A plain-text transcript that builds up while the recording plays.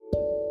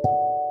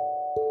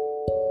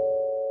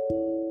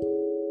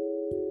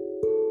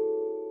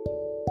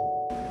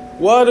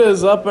What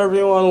is up,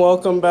 everyone?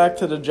 Welcome back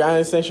to the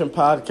Giants Nation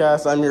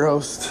podcast. I'm your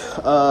host,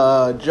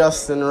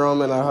 Justin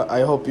Roman.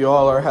 I hope you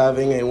all are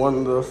having a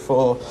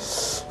wonderful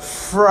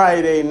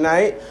Friday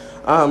night.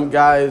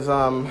 Guys,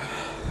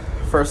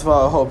 first of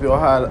all, I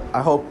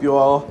hope you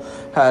all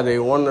had a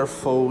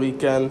wonderful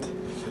weekend,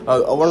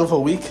 a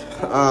wonderful week.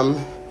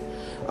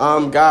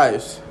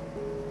 Guys,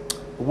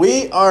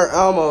 we are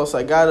almost,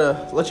 I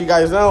gotta let you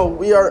guys know,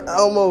 we are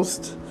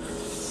almost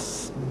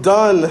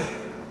done.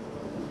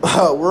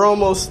 We're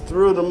almost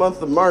through the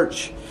month of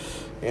March.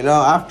 You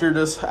know, after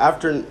this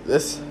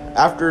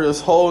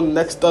whole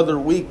next other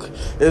week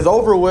is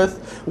over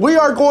with, we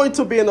are going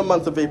to be in the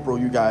month of April,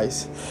 you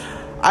guys.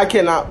 I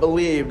cannot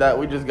believe that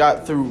we just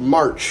got through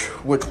March,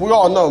 which we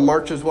all know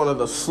March is one of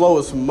the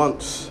slowest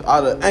months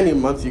out of any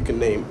month you can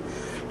name.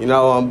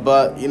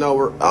 But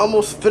we're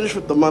almost finished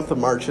with the month of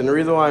March, and the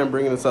reason why I'm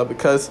bringing this up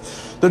because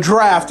the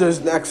draft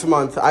is next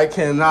month. I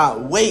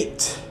cannot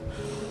wait.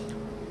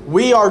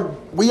 We are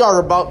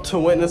about to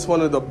witness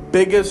one of the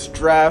biggest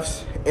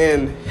drafts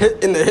in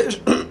the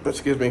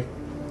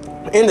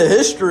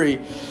history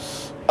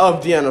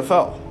of the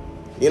NFL.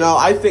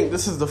 I think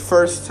this is the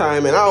first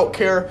time, and I don't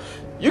care,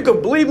 you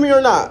could believe me or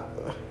not,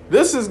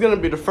 this is going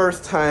to be the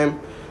first time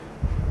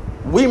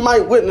we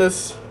might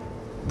witness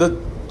the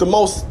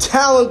most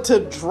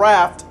talented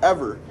draft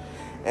ever.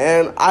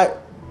 And I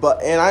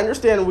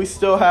understand we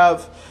still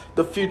have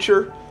the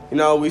future.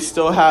 We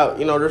still have,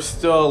 there's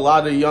still a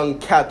lot of young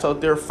cats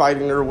out there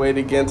fighting their way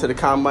to get into the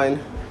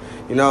combine,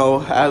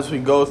 as we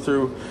go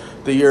through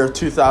the year of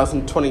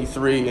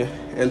 2023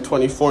 and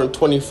 24 and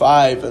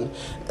 25 and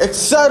et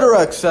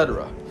cetera, et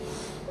cetera.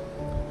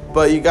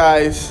 But you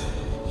guys,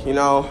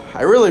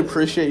 I really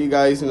appreciate you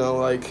guys,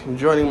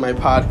 joining my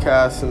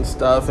podcast and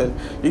stuff. And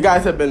you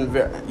guys have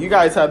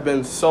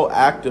been so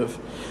active,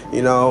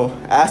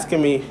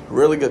 asking me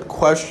really good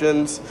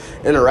questions,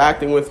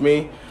 interacting with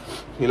me,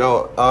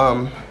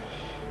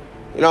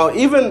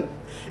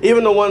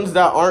 even the ones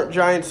that aren't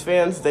Giants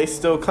fans, they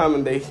still come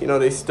and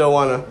they still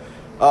want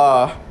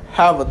to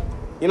have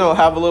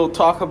a little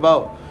talk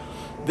about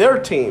their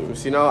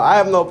teams. I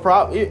have no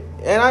problem,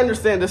 and I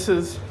understand this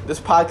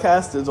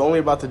podcast is only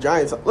about the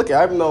Giants. Look,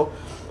 I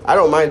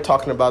don't mind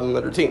talking about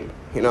another team,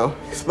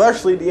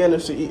 especially the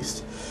NFC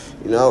East,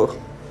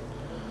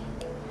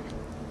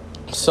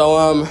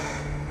 So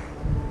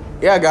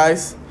yeah,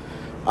 guys.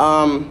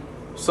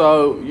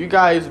 So you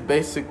guys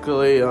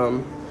basically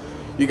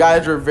you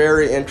guys are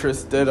very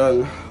interested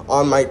on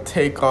my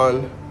take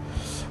on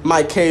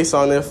my case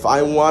on if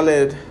I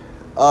wanted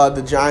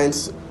the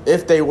Giants,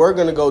 if they were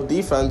going to go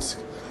defense,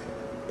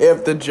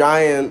 if the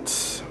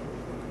Giants,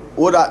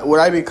 would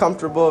I be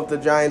comfortable if the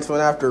Giants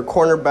went after a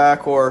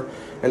cornerback or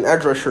an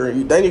edge rusher?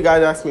 Then you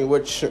guys asked me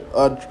which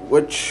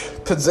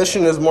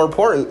position is more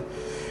important,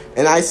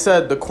 and I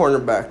said the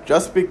cornerback,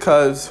 just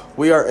because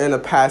we are in a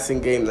passing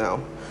game now.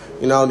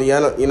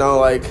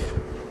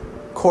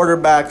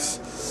 Quarterbacks.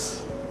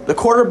 The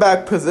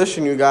quarterback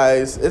position, you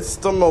guys, it's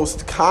the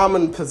most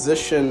common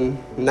position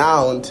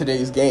now in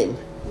today's game.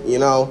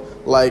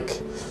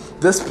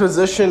 This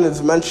position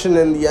is mentioned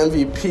in the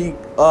MVP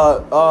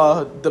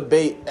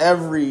debate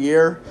every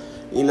year.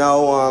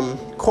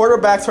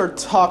 Quarterbacks are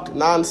talked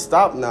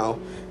nonstop now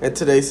in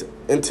today's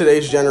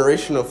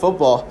generation of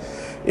football.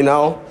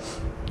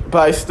 But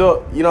I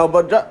still,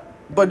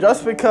 but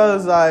just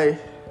because I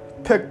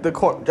said the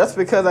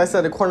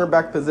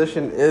cornerback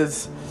position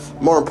is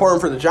more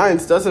important for the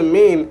Giants doesn't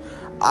mean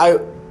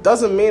that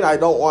doesn't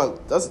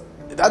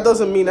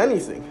mean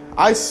anything.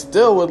 I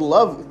still would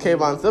love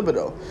Kayvon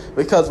Thibodeau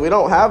because we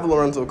don't have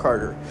Lorenzo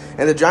Carter,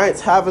 and the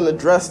Giants haven't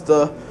addressed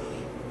the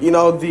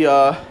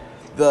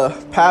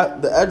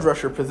edge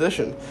rusher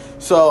position.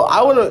 So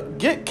I want to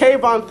get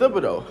Kayvon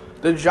Thibodeau.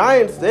 The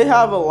Giants, they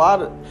have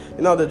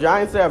the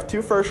Giants, they have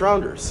 2 first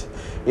rounders,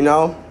 in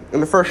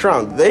the first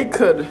round. They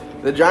could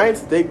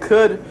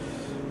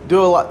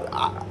do a lot.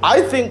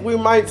 I think we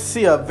might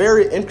see a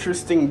very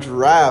interesting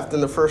draft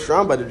in the first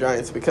round by the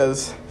Giants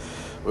because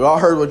we all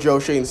heard what Joe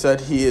Shane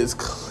said. He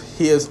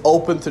is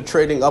open to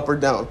trading up or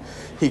down.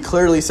 He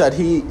clearly said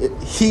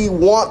he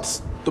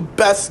wants the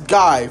best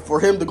guy for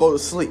him to go to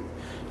sleep.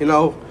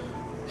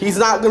 He's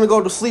not going to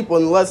go to sleep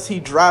unless he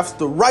drafts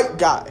the right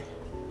guy.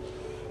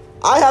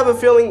 I have a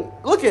feeling,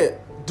 would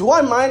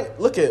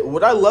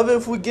I love it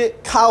if we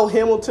get Kyle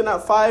Hamilton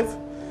at 5?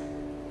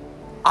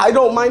 I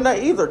don't mind that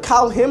either.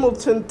 Kyle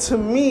Hamilton to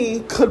me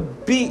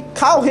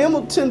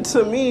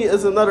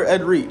is another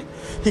Ed Reed.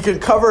 He can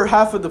cover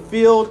half of the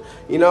field.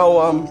 He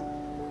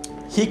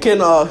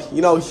can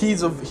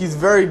he's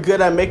very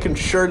good at making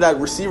sure that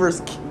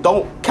receivers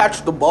don't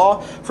catch the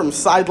ball from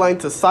sideline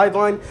to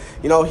sideline.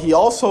 He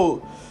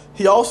also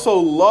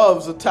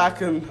loves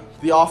attacking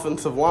the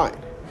offensive line.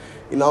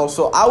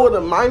 So I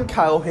wouldn't mind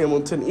Kyle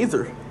Hamilton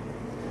either.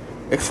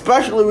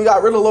 Especially we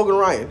got rid of Logan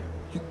Ryan.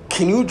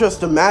 Can you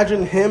just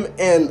imagine him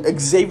and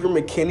Xavier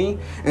McKinney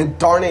and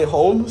Darnay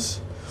Holmes?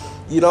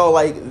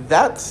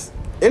 That's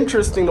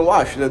interesting to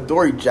watch. And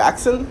Dory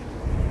Jackson,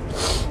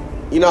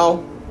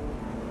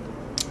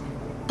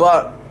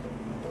 but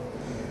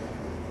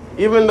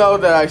even though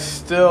that I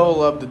still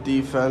love the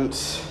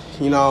defense,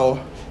 I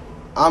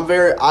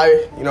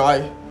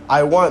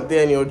want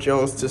Daniel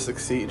Jones to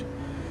succeed.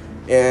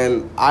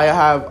 And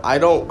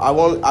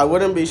I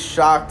wouldn't be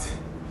shocked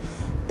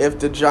if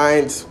the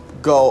Giants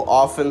go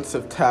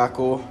offensive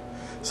tackle.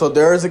 So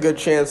there is a good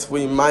chance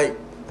we might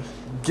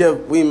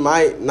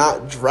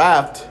not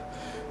draft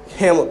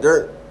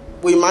Hamilton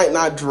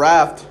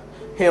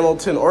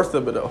or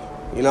Thibodeau,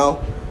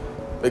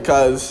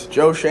 because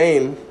Joe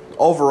Shane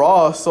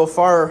overall so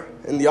far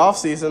in the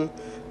offseason,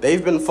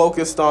 they've been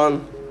focused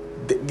on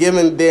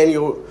giving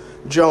Daniel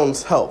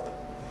Jones help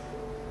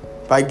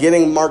by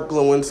getting Mark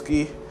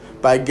Glowinski,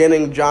 by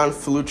getting John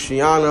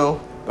Feliciano,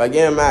 by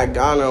getting Matt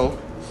Gano,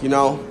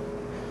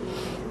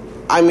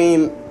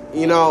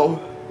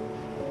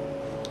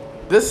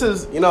 This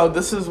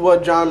is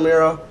what John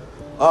Mara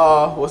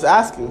was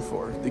asking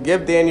for, to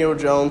give Daniel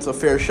Jones a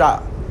fair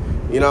shot,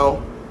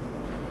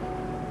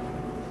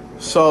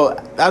 So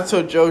that's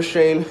what Joe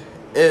Shane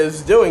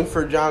is doing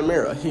for John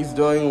Mara. He's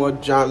doing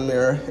what John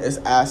Mara is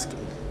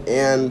asking.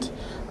 And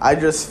I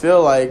just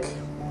feel like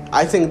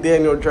I think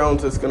Daniel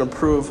Jones is going to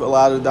prove a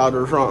lot of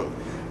doubters wrong.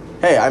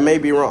 Hey, I may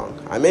be wrong.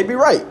 I may be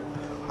right.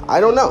 I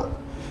don't know,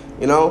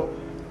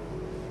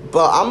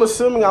 But I'm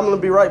assuming I'm going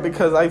to be right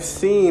because I've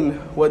seen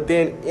what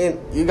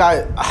you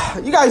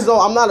guys know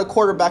I'm not a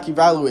quarterback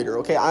evaluator,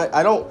 okay?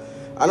 I don't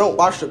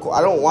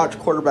watch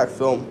quarterback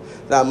film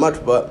that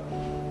much, but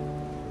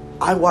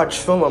I watch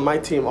film on my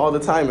team all the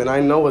time, and I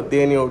know what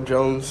Daniel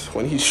Jones,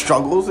 when he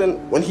struggles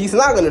and when he's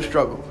not going to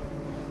struggle.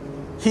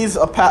 He's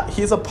a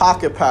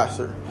pocket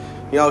passer.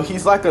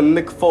 He's like a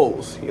Nick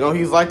Foles.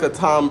 He's like a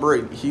Tom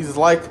Brady. He's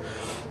like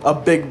a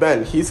Big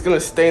Ben. He's going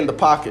to stay in the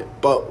pocket.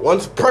 But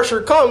once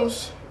pressure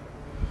comes,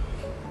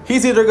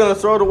 he's either going to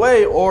throw it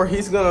away or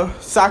he's going to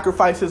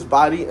sacrifice his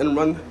body and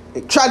run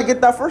and try to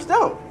get that first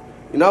down.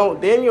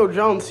 Daniel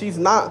Jones, he's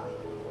not,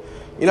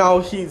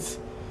 he's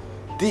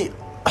the,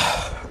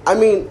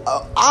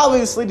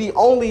 obviously the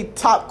only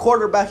top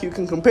quarterback you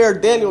can compare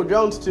Daniel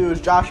Jones to is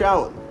Josh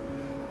Allen.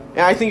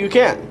 And I think you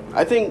can.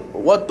 I think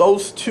what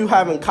those two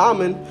have in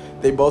common,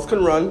 they both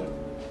can run.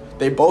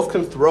 They both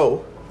can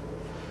throw.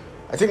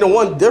 I think the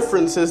one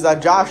difference is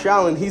that Josh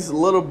Allen, he's a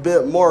little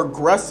bit more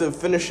aggressive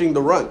finishing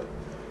the run.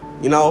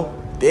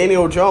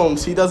 Daniel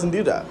Jones, he doesn't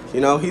do that.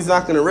 He's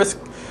not going to risk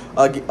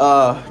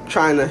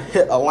trying to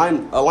hit a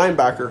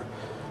linebacker.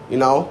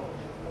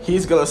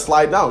 He's going to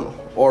slide down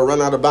or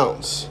run out of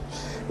bounds.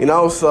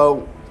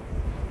 So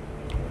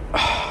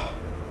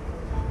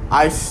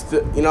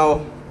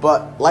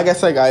but like I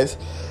said, guys,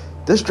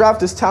 this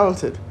draft is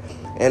talented.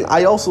 And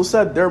I also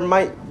said there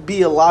might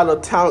be a lot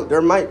of talent.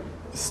 There might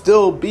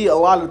still be a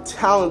lot of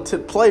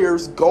talented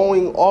players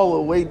going all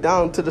the way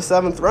down to the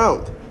 7th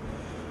round.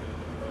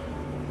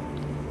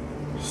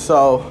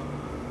 So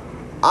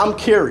I'm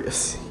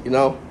curious,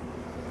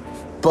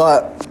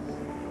 but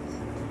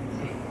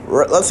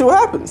let's see what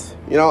happens.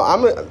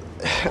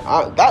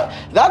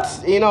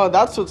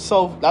 That's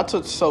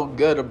what's so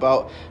good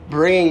about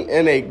bringing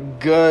in a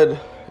good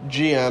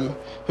GM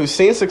who's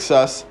seen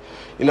success,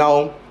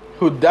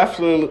 who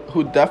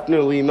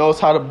definitely knows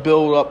how to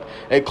build up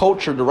a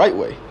culture the right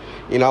way,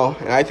 and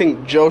I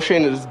think Joe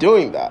Shane is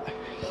doing that,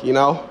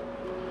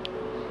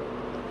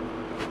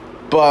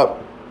 But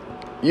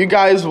you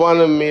guys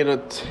wanted me to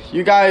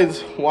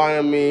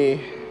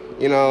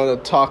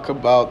talk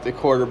about the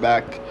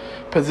quarterback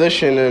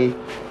position and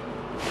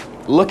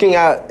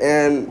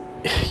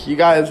you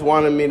guys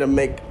wanted me to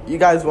make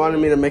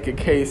a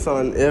case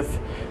on if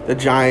the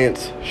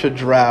Giants should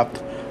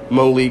draft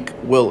Malik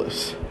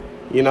Willis.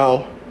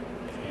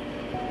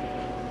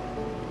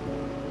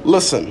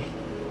 Listen,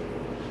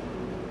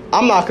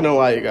 I'm not gonna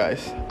lie, you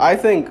guys. I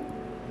think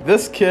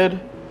this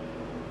kid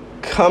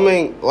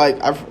coming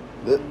out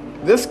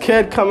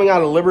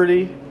of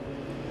Liberty,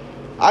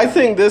 I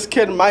think this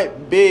kid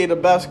might be the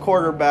best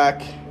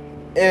quarterback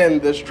in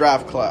this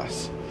draft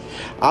class.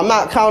 I'm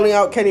not counting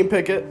out Kenny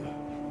Pickett.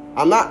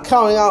 I'm not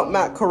counting out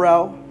Matt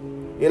Corral.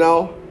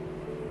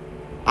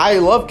 I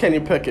love Kenny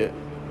Pickett.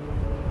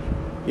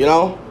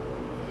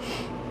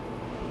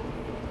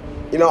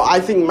 I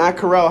think Matt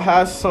Corral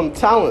has some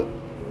talent,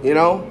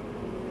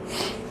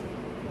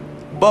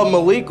 But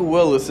Malik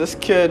Willis, this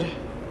kid,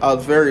 I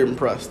was very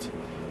impressed.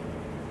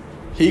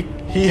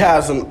 He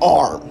has an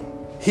arm.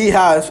 He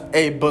has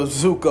a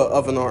bazooka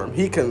of an arm.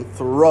 He can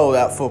throw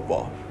that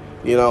football,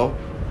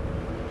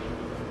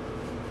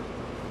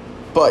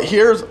 But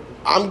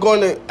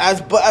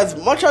as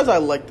much as I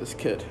like this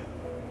kid,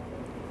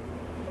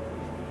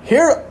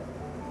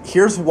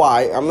 here's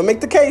why I'm gonna make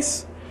the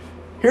case.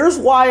 Here's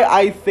why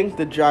I think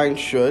the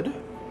Giants should,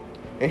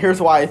 and here's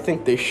why I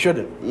think they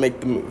shouldn't make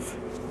the move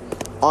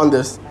on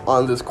this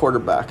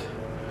quarterback.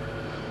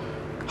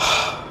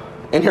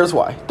 And here's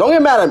why. Don't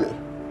get mad at me.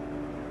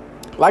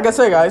 Like I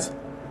say, guys,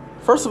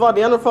 first of all,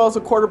 the NFL is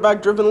a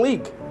quarterback-driven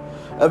league.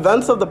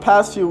 Events of the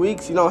past few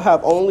weeks,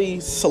 have only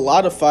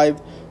solidified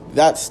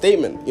that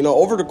statement.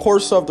 Over the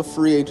course of the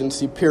free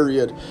agency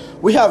period,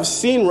 we have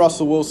seen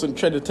Russell Wilson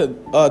traded to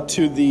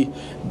the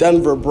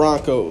Denver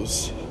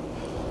Broncos.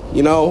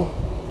 You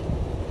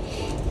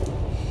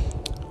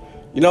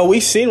know,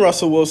 we've seen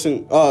Russell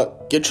Wilson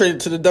get traded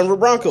to the Denver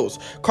Broncos.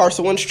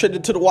 Carson Wentz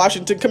traded to the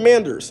Washington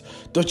Commanders.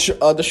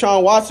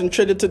 Deshaun Watson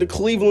traded to the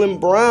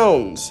Cleveland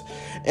Browns.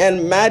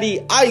 And Matt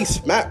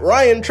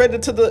Ryan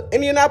traded to the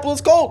Indianapolis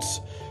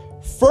Colts.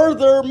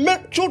 Further,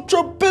 Mitchell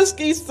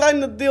Trubisky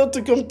signed a deal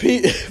to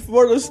compete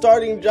for the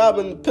starting job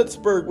in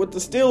Pittsburgh with the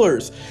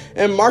Steelers.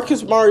 And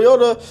Marcus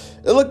Mariota,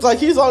 it looks like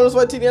he's on his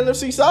way to the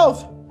NFC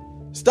South,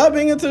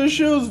 stepping into the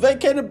shoes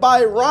vacated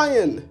by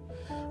Ryan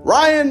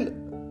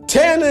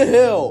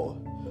Tannehill.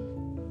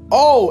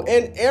 Oh,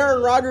 and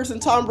Aaron Rodgers and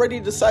Tom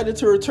Brady decided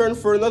to return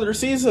for another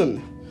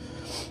season.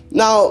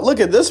 Now, look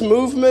at this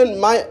movement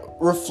might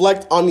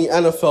reflect on the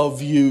NFL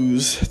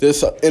views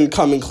this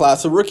incoming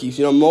class of rookies.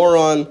 More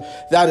on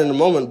that in a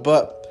moment.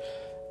 But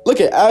look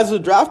at, as the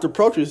draft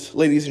approaches,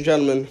 ladies and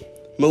gentlemen,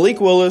 Malik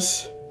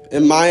Willis,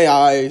 in my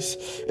eyes,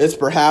 is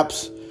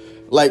perhaps,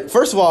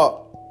 first of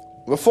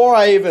all, before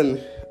I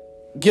even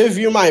give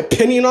you my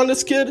opinion on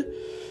this kid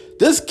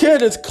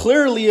is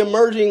clearly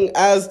emerging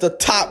as the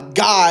top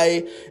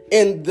guy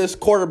in this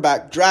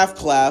quarterback draft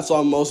class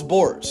on most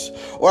boards,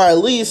 or at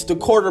least the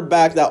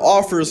quarterback that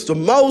offers the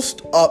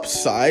most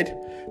upside,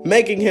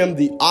 making him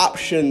the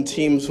option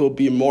teams will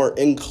be more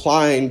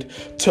inclined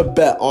to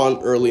bet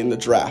on early in the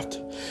draft.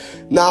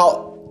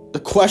 Now, the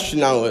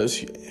question now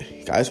is, you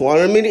guys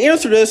wanted me to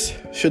answer this.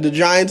 Should the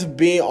Giants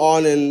be in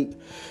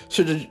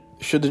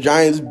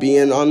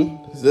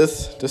on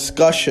this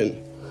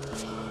discussion?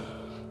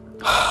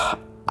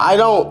 I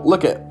don't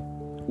look at.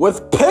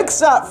 With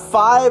picks at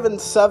 5 and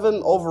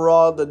 7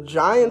 overall, the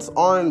Giants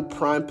are in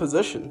prime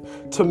position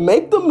to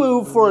make the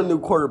move for a new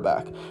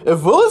quarterback.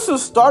 If Willis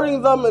is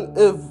starting them, and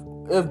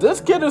if this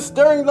kid is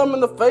staring them in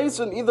the face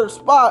in either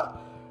spot,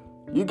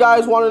 you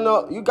guys want to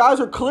know. You guys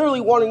are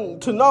clearly wanting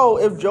to know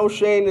if Joe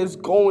Schoen is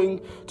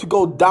going to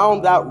go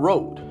down that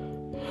road.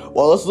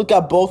 Well, let's look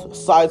at both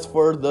sides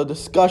for the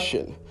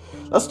discussion.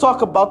 Let's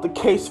talk about the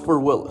case for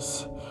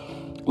Willis.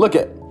 Look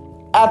at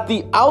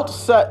the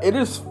outset, it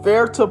is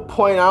fair to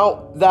point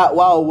out that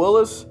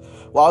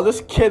while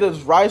this kid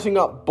is rising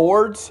up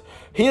boards,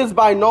 he is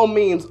by no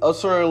means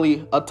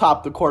certainly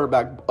atop the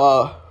quarterback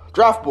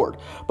draft board.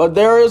 But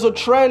there is a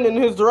trend in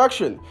his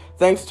direction.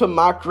 Thanks to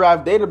mock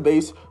draft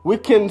database, we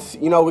can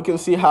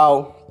see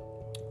how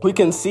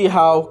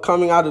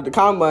coming out of the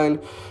combine,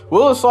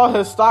 Willis saw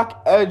his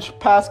stock edge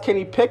past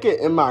Kenny Pickett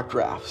in mock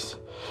drafts.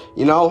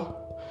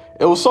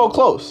 It was so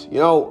close.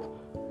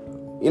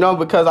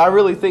 Because I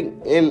really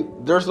think, and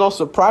there's no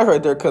surprise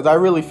right there, because I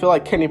really feel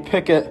like Kenny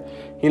Pickett,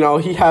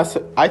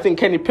 I think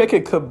Kenny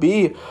Pickett could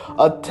be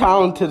a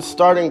talented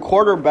starting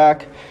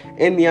quarterback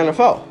in the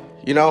NFL,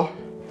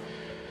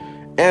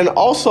 And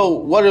also,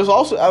 what is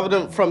also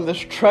evident from this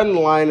trend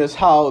line is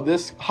how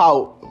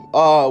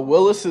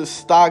Willis's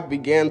stock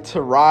began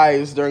to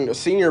rise during the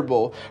Senior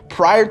Bowl.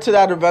 Prior to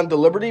that event, the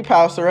Liberty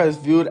passer is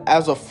viewed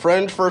as a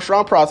fringe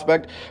first-round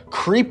prospect,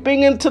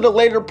 creeping into the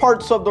later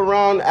parts of the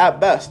round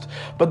at best.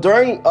 But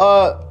during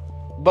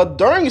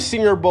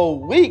Senior Bowl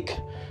week,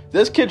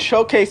 this kid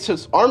showcased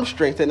his arm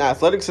strength and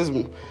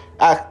athleticism,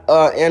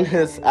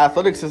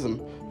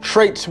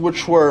 traits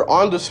which were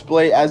on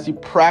display as he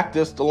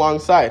practiced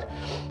alongside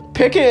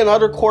Pickett and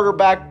other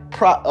quarterback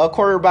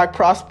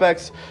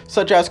prospects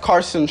such as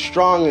Carson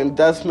Strong and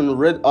Desmond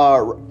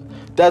Ridder.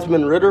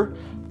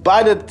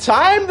 By the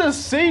time the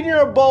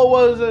Senior Bowl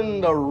was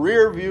in the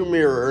rearview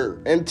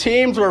mirror and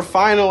teams were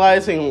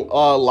finalizing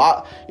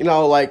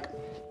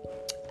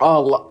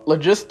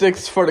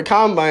logistics for the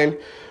combine,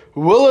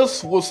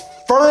 Willis was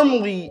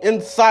firmly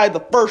inside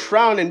the first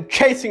round and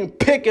chasing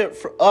Pickett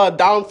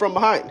down from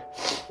behind.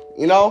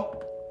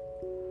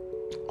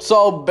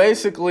 So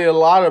basically, a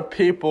lot of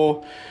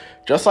people,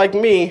 just like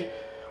me,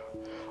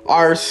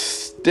 are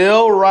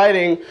still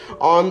riding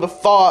on the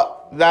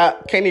thought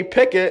that Kenny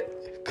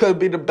Pickett could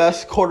be the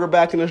best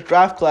quarterback in this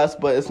draft class,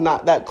 but it's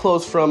not that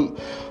close from.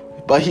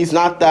 But he's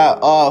not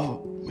that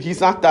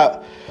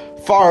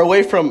far away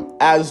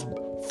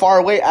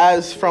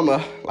as from a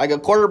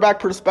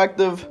quarterback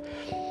perspective,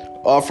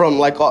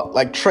 from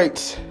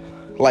traits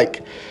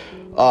like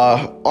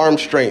arm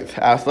strength,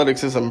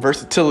 athleticism,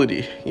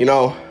 versatility.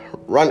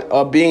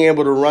 Being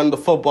able to run the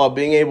football,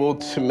 being able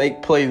to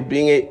make plays,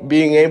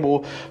 being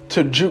able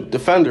to juke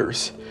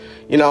defenders.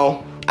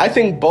 I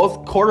think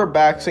both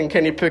quarterbacks in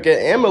Kenny Pickett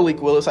and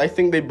Malik Willis, I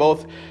think they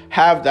both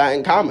have that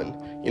in common.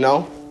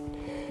 Now,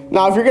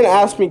 if you're going to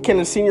ask me, can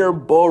the Senior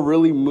Bowl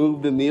really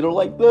move the needle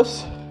like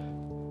this?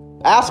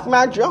 Ask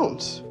Mac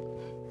Jones.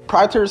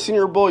 Prior to the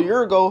Senior Bowl a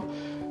year ago,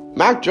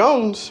 Mac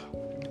Jones,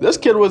 this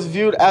kid was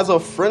viewed as a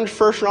fringe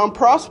first-round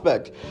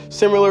prospect,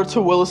 similar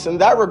to Willis in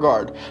that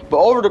regard. But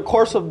over the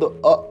course of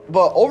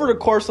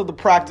the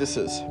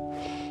practices,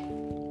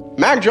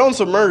 Mac Jones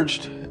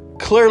emerged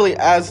clearly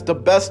as the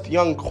best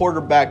young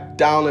quarterback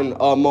down in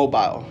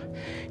mobile.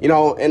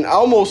 And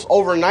almost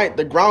overnight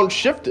the ground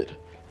shifted.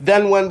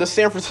 Then when the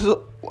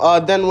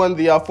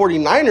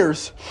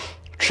 49ers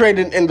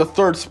traded in the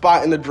third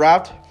spot in the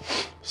draft,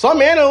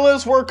 Some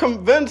analysts were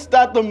convinced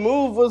that the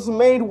move was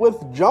made with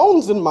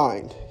Jones in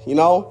mind.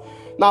 Now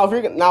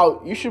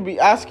you should be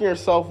asking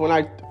yourself when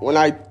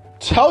I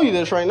tell you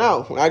this right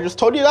now. When I just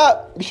told you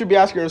that, you should be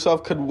asking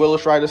yourself, could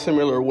Willis ride a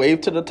similar wave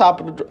to the top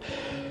of the?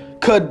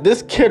 Could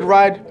this kid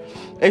ride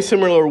a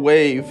similar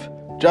wave,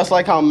 just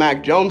like how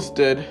Mac Jones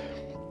did,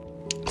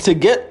 to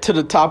get to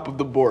the top of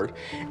the board?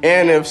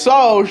 And if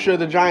so, should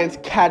the Giants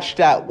catch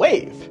that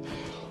wave?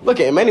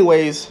 Look, in many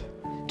ways,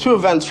 two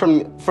events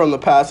from the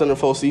past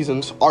NFL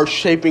seasons are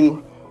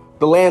shaping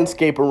the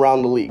landscape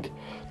around the league.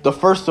 The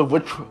first of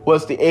which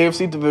was the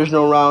AFC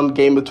divisional round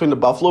game between the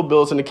Buffalo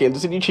Bills and the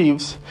Kansas City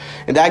Chiefs.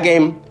 In that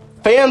game,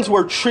 fans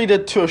were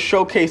treated to a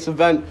showcase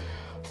event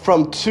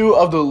from two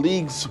of the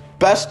league's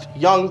best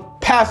young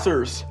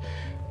passers.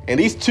 And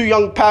these two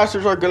young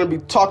passers are going to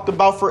be talked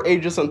about for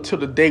ages until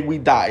the day we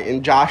die,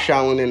 in Josh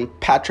Allen and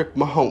Patrick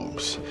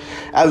Mahomes.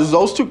 As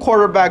those two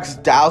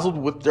quarterbacks dazzled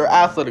with their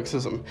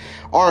athleticism,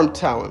 arm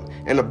talent,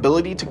 and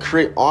ability to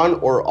create on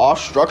or off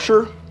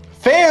structure,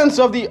 fans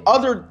of the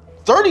other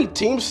 30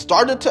 teams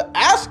started to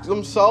ask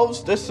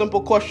themselves this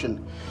simple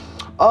question.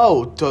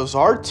 Oh, does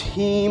our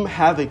team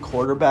have a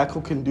quarterback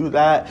who can do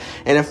that?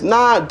 And if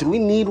not, do we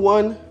need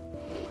one?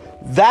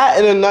 That,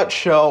 in a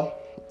nutshell,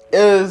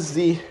 is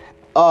the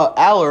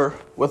Aller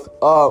with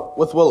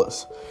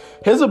Willis.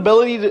 His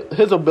ability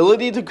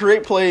to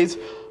create plays,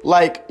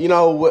 like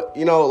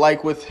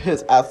with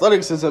his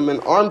athleticism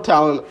and arm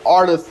talent,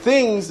 are the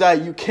things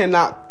that you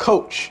cannot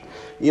coach.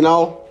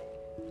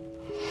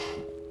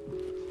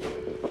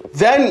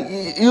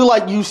 Then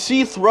you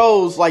see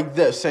throws like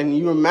this, and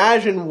you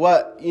imagine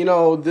what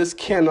this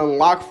can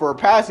unlock for a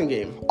passing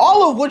game.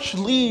 All of which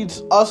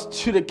leads us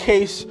to the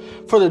case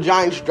for the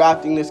Giants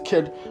drafting this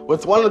kid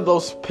with one of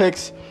those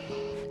picks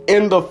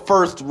in the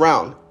first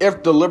round,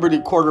 if the Liberty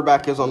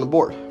quarterback is on the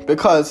board.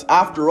 Because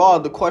after all,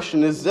 the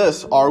question is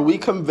this: are we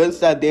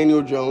convinced that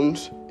Daniel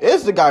Jones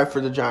is the guy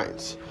for the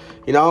Giants?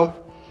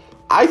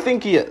 I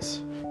think he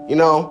is.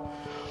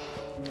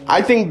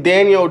 I think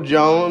Daniel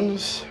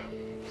Jones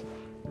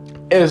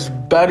is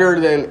better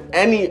than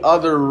any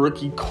other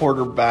rookie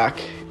quarterback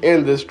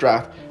in this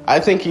draft. I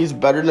think he's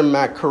better than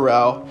Matt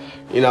Corral.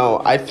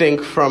 I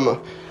think from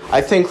a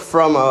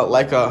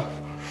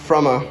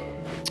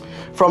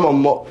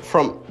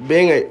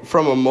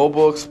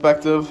mobile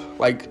perspective,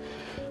 like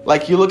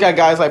you look at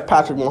guys like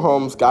Patrick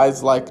Mahomes,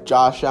 guys like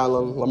Josh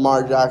Allen,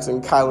 Lamar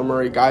Jackson, Kyler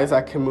Murray, guys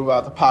that can move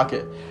out the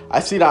pocket. I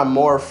see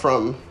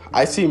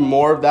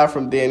more of that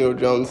from Daniel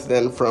Jones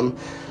than from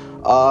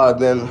all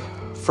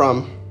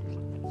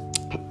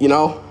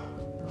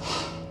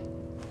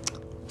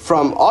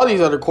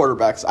these other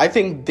quarterbacks. I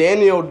think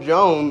Daniel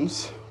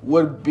Jones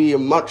would be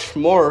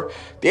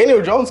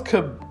Daniel Jones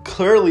could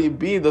clearly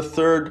be the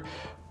third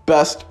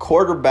best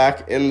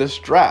quarterback in this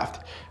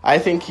draft. I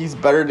think he's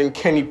better than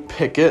Kenny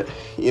Pickett.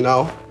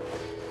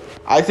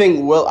 I think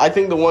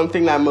the one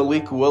thing that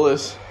Malik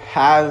Willis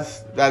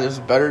has that is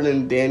better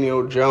than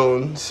Daniel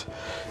Jones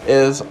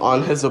is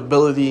on his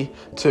ability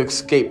to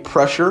escape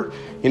pressure.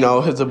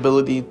 His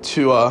ability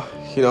to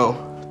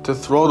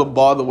throw the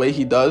ball the way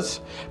he does.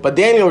 But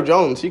Daniel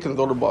Jones, he can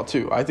throw the ball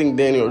too. I think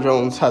Daniel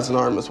Jones has an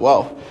arm as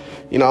well,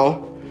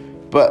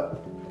 But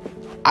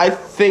I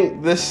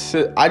think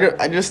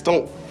I just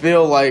don't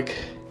feel like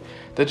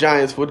the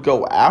Giants would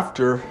go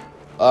after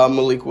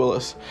Malik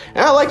Willis.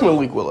 And I like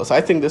Malik Willis.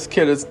 I think this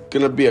kid is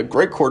going to be a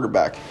great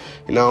quarterback,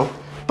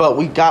 But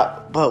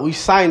we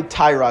signed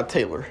Tyrod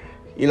Taylor,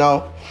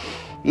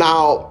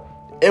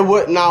 If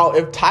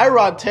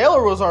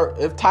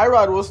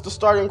Tyrod was the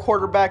starting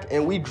quarterback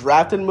and we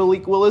drafted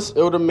Malik Willis,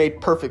 it would have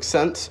made perfect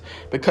sense,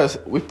 because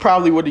we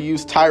probably would have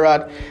used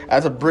Tyrod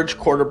as a bridge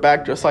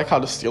quarterback, just like how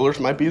the Steelers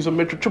might be using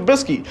Mitchell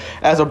Trubisky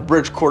as a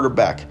bridge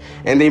quarterback.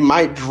 And they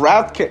might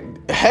draft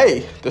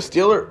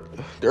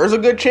there's a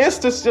good chance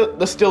the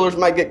Steelers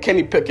might get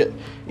Kenny Pickett.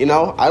 I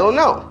don't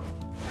know.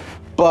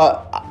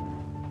 But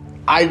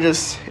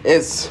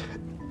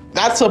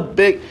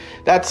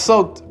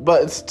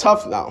but it's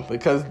tough now,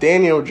 because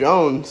Daniel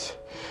Jones,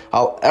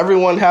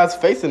 everyone has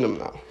faith in him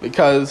now,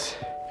 because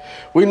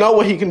we know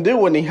what he can do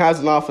when he has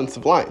an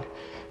offensive line.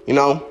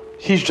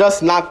 He's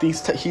just not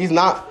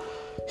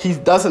he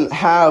doesn't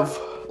have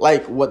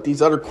what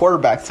these other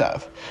quarterbacks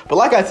have. But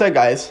like I said,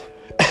 guys,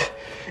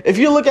 if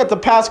you look at the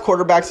past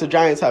quarterbacks the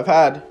Giants have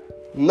had,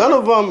 none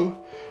of them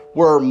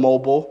were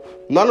mobile.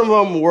 None of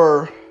them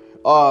were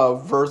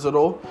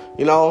versatile.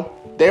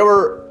 They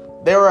were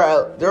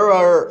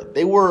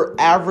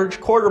average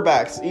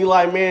quarterbacks.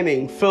 Eli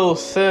Manning, Phil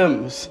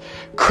Simms,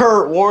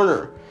 Kurt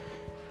Warner.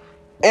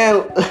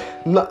 And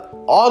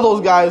all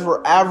those guys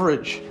were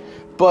average.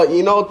 But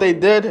you know what they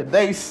did?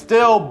 They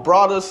still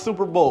brought us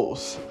Super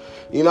Bowls.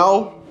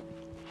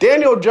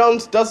 Daniel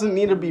Jones doesn't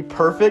need to be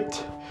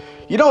perfect.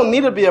 You don't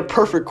need to be a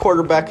perfect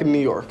quarterback in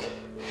New York.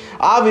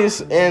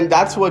 Obvious, and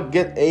that's what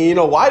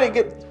why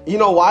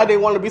they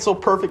want to be so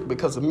perfect,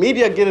 because the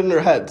media get in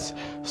their heads.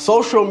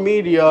 Social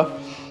media,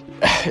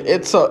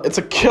 it's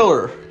a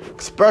killer,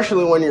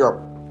 especially when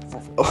you're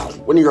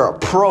a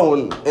pro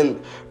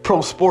in pro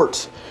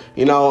sports.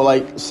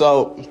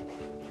 So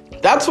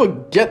That's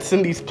what gets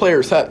in these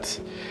players'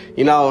 heads.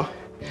 You know,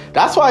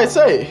 that's why I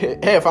say,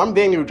 hey, if I'm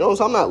Daniel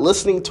Jones, I'm not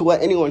listening to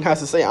what anyone has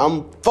to say.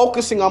 I'm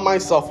focusing on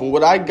myself and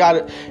what I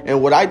got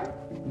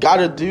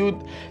to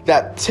do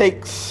that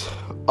takes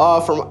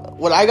from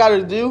what I got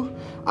to do,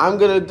 I'm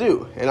going to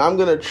do. And I'm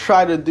going to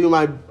try to do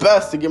my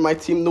best to get my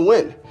team to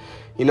win,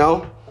 you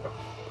know?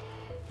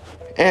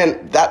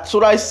 And that's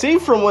what I see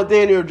from what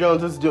Daniel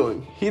Jones is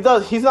doing. He's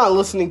not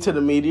listening to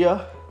the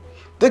media.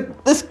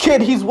 This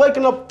kid, he's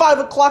waking up 5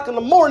 o'clock in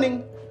the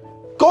morning,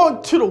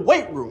 going to the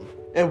weight room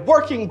and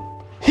working.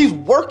 He's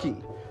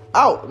working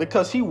out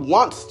because he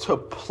wants to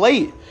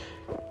play.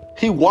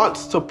 He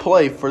wants to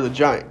play for the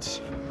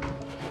Giants.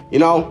 You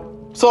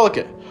know? So look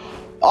at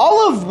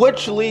all of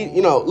which lead,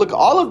 you know, look,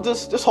 all of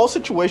this whole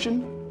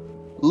situation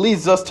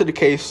leads us to the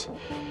case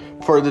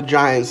for the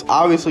Giants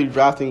obviously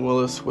drafting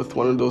Willis with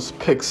one of those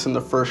picks in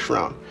the first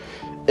round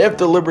if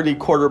the Liberty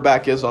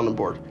quarterback is on the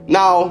board.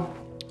 Now,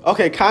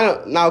 okay, kind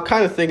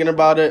of thinking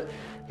about it,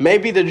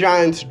 maybe the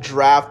Giants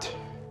draft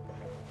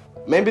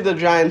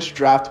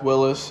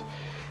Willis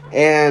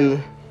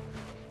and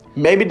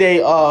maybe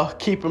they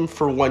keep him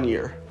for 1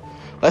 year.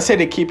 Let's say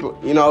they keep him,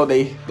 you know,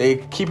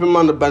 they keep him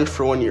on the bench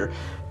for 1 year.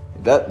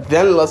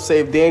 Then let's say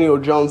if Daniel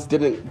Jones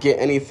didn't get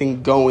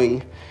anything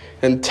going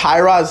and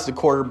Tyrod's the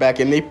quarterback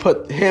and they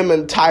put him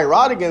and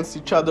Tyrod against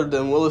each other,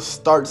 then Willis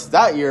starts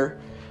that year.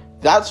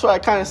 That's what I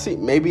kind of see.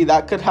 Maybe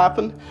that could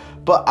happen,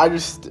 but I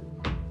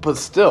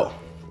still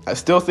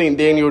think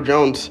Daniel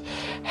Jones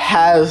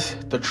has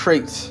the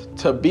traits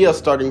to be a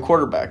starting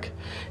quarterback.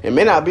 It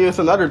may not be with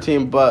another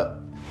team, but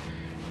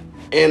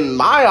in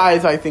my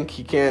eyes, I think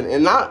he can.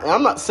 And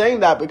I'm not saying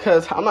that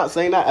because I'm not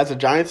saying that as a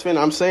Giants fan.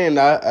 I'm saying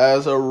that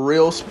as a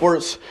real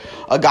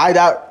a guy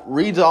that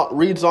reads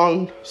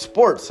on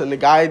sports and a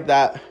guy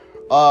that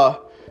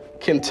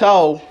can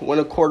tell when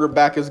a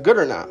quarterback is good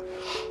or not.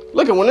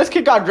 Look, when this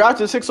kid got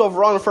drafted 6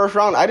 overall in the first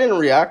round, I didn't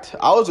react.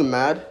 I wasn't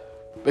mad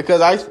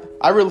because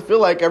I really feel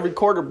like every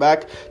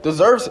quarterback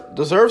deserves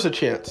a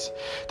chance.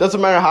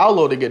 Doesn't matter how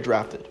low they get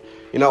drafted,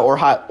 you know, or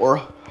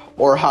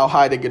how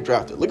high they get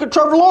drafted. Look at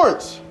Trevor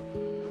Lawrence.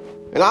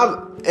 And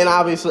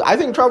obviously, I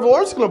think Trevor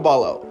Lawrence is going to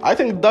ball out. I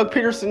think Doug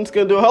Peterson's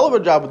going to do a hell of a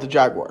job with the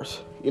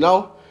Jaguars, you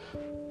know?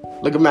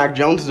 Look at Mac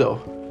Jones,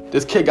 though.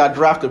 This kid got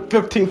drafted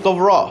 15th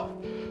overall.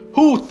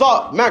 Who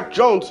thought Mac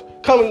Jones,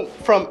 coming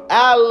from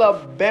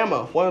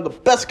Alabama, one of the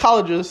best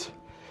colleges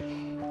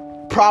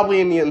probably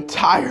in the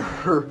entire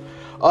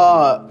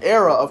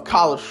era of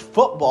college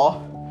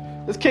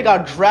football, this kid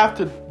got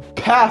drafted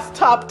past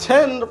top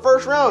 10 in the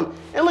first round.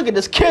 And look at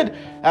this kid,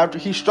 after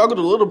he struggled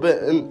a little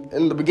bit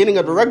in the beginning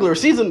of the regular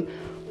season,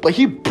 but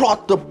he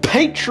brought the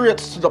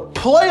Patriots to the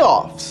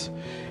playoffs.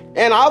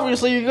 And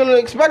obviously you're going to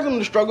expect him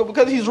to struggle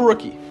because he's a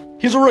rookie.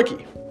 He's a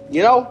rookie,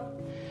 you know?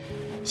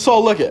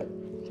 So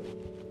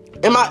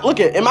am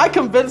I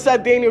convinced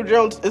that Daniel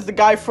Jones is the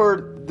guy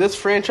for this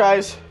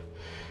franchise?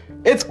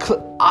 It's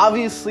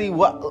obviously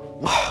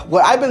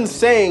what I've been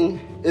saying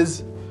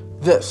is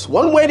this.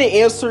 One way to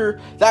answer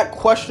that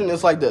question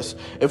is like this.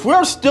 If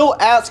we're still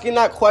asking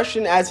that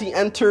question as he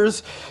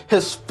enters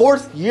his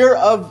 4th year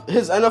of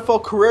his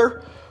NFL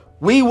career,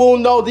 we will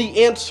know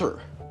the answer.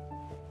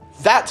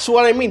 That's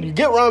what I mean. You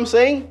get what I'm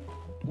saying?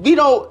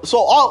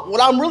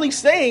 What I'm really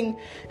saying,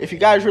 if you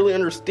guys really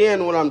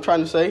understand what I'm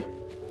trying to say,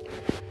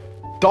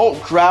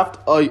 don't draft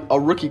a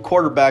rookie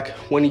quarterback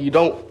when you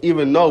don't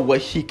even know what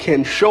he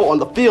can show on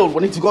the field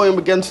when he's going up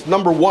against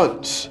number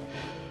ones.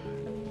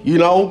 You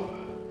know?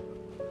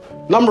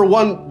 Number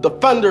one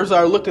defenders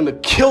are looking to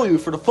kill you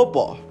for the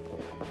football.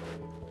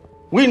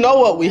 We know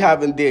what we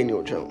have in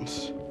Daniel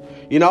Jones,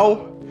 you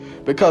know,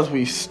 because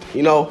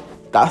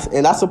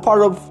that's a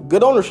part of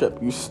good ownership.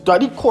 You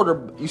study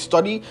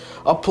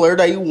a player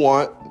that you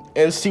want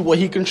and see what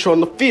he can show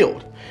on the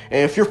field.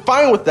 And if you're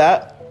fine with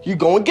that, you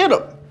go and get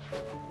him.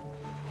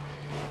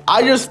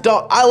 I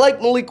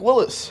like Malik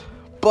Willis,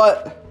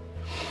 but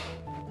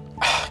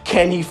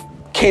can he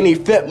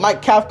fit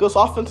Mike Kafka's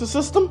offensive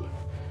system?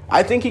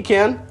 I think he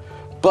can.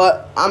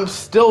 But I'm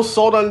still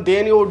sold on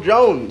Daniel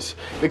Jones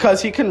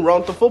because he can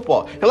run the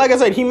football. And like I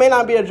said, he may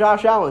not be a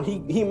Josh Allen.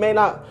 He may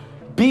not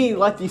be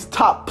like these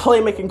top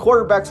playmaking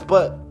quarterbacks,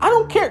 but I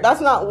don't care. I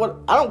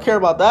don't care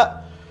about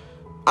that.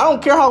 I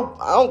don't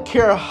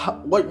care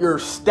what your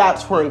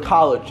stats were in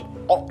college.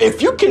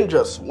 If you can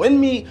just win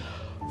me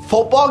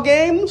football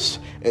games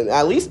and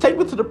at least take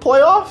me to the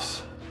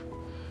playoffs,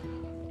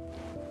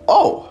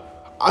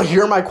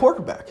 you're my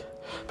quarterback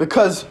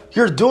because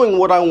you're doing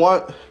what I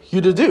want you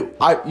to do.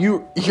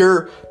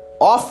 You're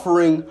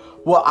offering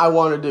what I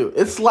want to do.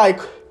 It's like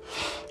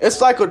a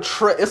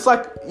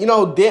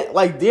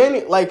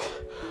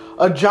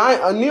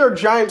New York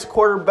Giants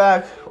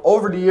quarterback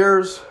over the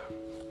years,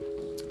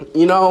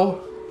 you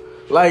know,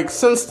 like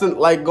since going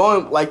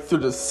through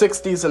the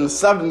 60s and the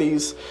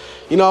 70s,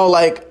 you know,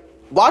 like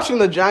watching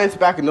the Giants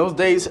back in those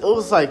days, it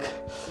was like,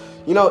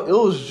 you know, it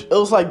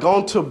was like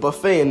going to a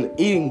buffet and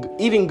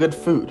eating good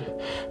food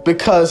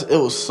because it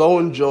was so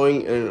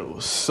enjoying and it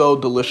was so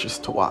delicious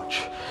to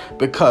watch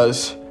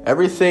because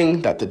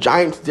everything that the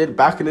Giants did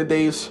back in the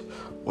days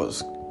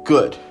was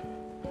good.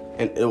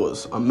 And it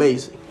was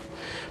amazing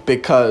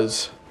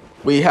because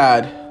we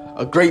had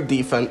a great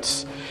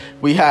defense.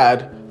 We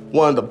had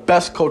one of the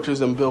best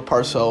coaches in Bill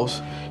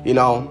Parcells,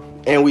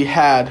 and we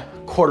had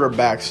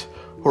quarterbacks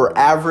who were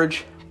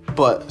average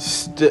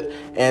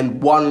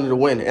and wanted to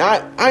win. And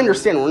I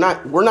understand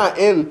we're not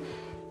in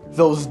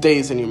those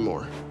days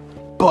anymore,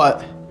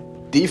 but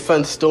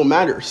defense still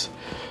matters.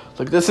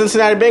 Look at the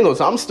Cincinnati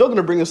Bengals. I'm still going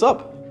to bring this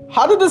up.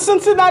 How did the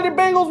Cincinnati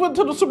Bengals win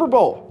to the Super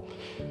Bowl?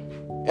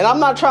 And I'm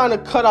not trying to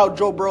cut out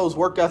Joe Burrow's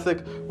work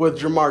ethic with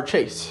Jamar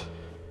Chase.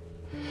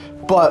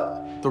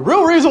 But the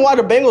real reason why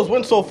the Bengals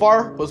went so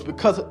far was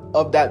because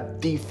of that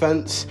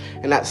defense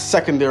and that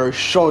secondary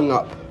showing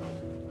up.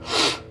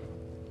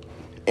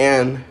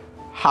 And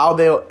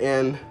that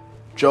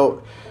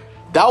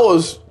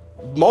was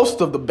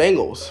most of the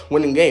Bengals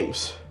winning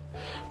games.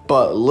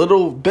 But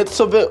little bits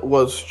of it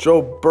was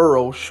Joe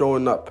Burrow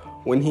showing up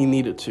when he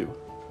needed to.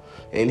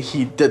 And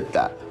he did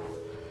that.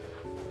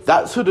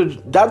 That's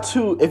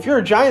who, if you're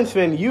a Giants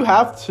fan, you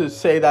have to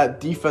say that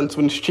defense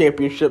wins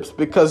championships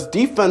because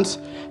defense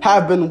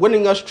have been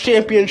winning us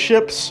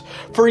championships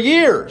for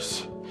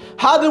years.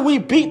 How did we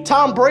beat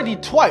Tom Brady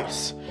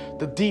twice?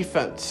 The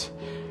defense.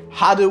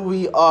 How did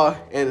we,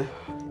 and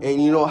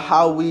you know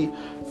how we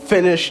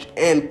finished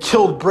and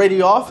killed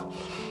Brady off?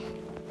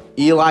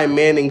 Eli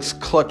Manning's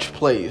clutch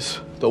plays.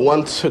 The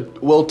one to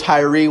Will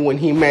Tyree when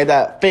he made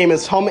that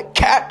famous helmet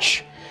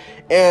catch.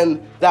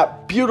 And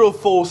that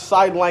beautiful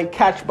sideline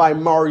catch by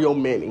Mario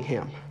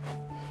Manningham.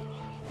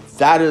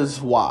 That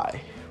is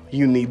why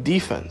you need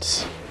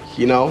defense,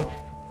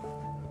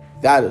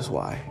 That is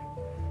why.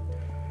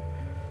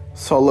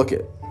 So look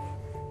it.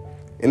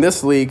 In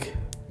this league,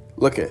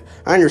 I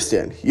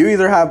understand. You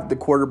either have the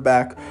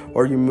quarterback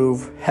or you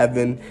move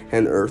heaven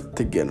and earth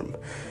to get him.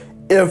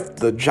 If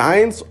the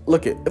Giants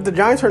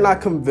are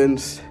not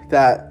convinced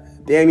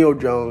that Daniel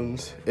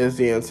Jones is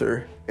the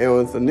answer, and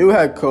with the new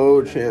head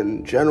coach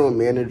and general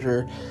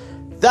manager,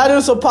 that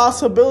is a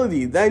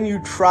possibility. Then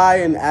you try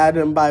and add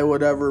him by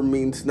whatever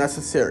means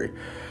necessary.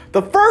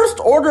 The first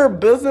order of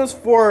business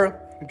for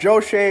Joe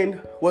Schoen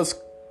was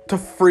to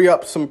free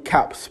up some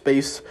cap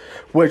space,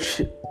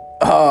 which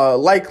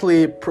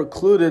likely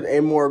precluded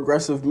a more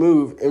aggressive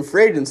move in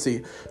free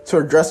agency to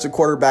address the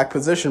quarterback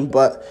position.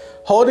 But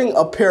holding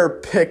a pair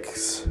of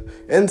picks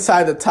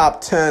inside the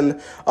top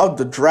 10 of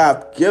the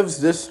draft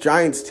gives this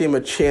Giants team a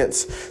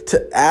chance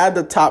to add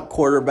the top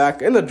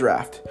quarterback in the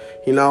draft,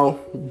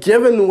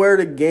 given where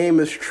the game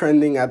is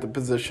trending at the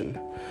position.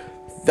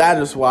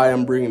 That is why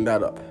I'm bringing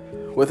that up.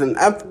 With an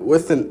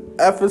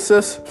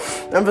emphasis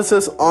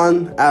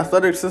on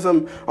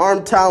athleticism,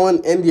 arm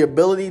talent, and the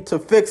ability to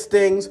fix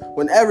things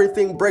when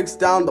everything breaks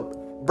down in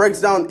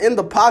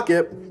the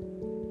pocket.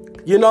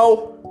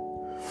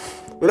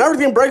 When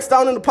everything breaks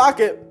down in the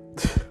pocket,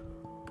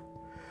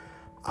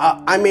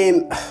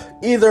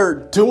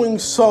 either doing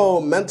so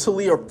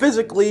mentally or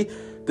physically,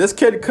 this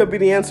kid could be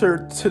the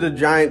answer to the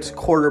Giants'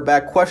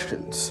 quarterback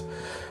questions.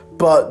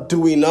 But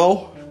do we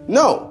know?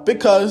 No,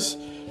 because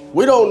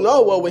we don't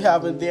know what we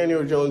have in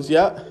Daniel Jones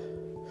yet.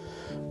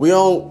 We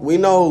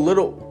know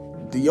little.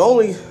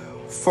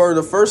 For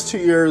the first 2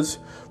 years,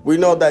 we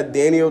know that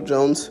Daniel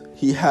Jones,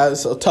 he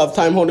has a tough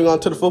time holding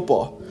on to the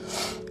football.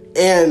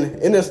 And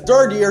in his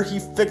third year, he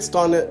fixed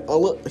on that a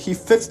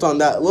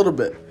little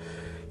bit.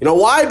 You know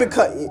why?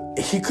 Because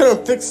he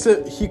couldn't fix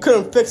it. He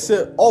couldn't fix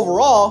it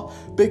overall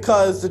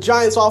because the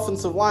Giants'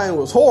 offensive line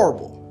was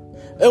horrible.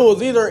 It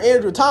was either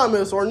Andrew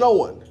Thomas or no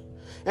one.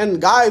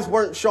 And guys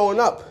weren't showing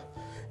up.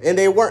 And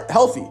they weren't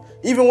healthy.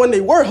 Even when they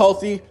were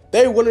healthy,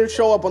 they wouldn't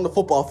show up on the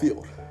football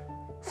field.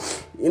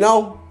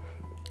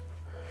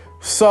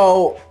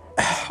 So,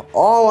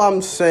 all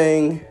I'm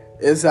saying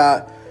is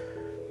that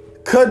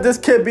could this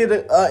kid be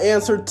the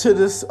answer to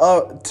this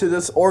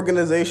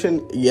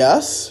organization?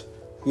 Yes,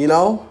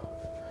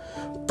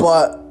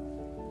 But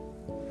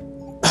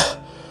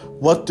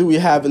what do we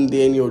have in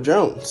Daniel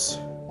Jones?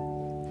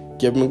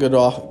 Give him a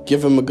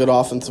good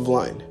offensive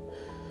line.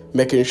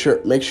 Make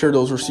sure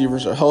those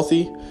receivers are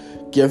healthy.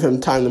 Give him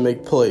time to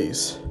make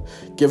plays.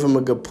 Give him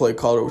a good play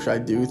caller, which I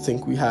do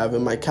think we have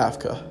in Mike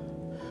Kafka.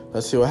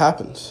 Let's see what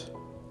happens.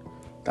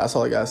 That's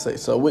all I gotta say.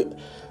 So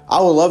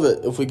I would love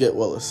it if we get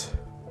Willis.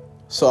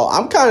 So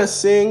I'm kind of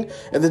seeing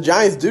if the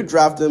Giants do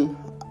draft him,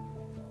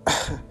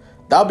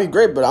 that would be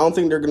great, but I don't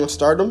think they're going to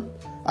start him.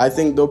 I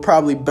think they'll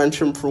probably bench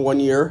him for 1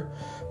 year.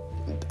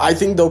 I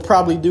think they'll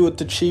probably do what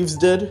the Chiefs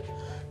did,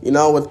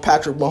 with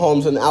Patrick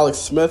Mahomes and Alex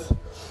Smith,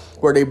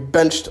 where they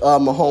benched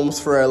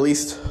Mahomes for at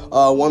least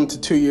 1 to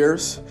 2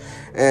 years,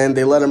 and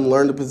they let him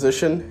learn the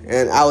position.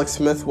 And Alex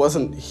Smith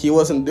wasn't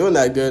doing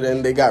that good,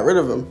 and they got rid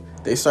of him.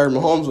 They started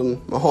Mahomes, and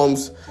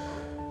Mahomes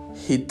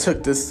he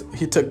took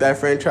that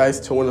franchise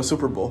to win a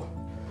Super Bowl.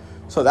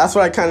 So that's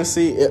what I kind of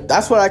see.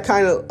 That's what I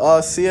kind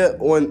of see it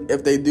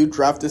if they do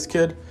draft this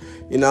kid,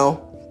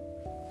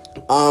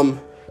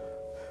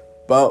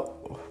 But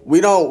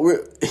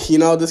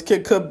this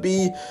kid could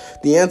be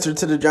the answer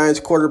to the Giants'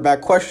 quarterback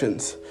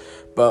questions.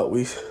 But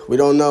we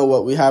don't know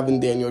what we have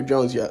in Daniel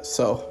Jones yet.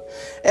 So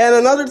And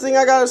another thing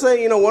I gotta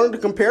say, one of the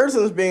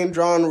comparisons being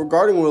drawn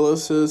regarding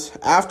Willis is,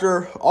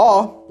 after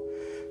all,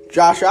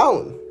 Josh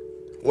Allen.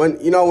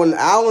 When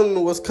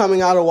Allen was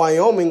coming out of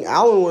Wyoming,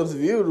 Allen was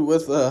viewed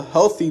with a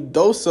healthy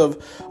dose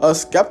of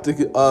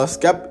skeptics by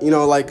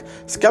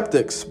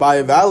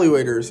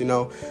evaluators.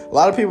 A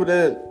lot of people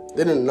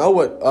didn't know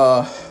what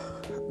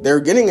they were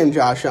getting in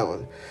Josh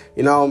Allen.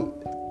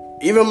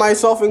 Even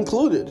myself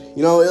included.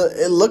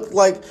 It looked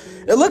like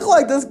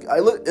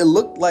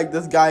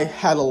this guy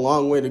had a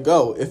long way to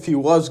go if he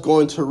was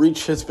going to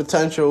reach his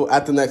potential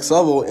at the next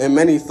level, and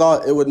many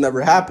thought it would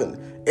never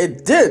happen.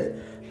 It did.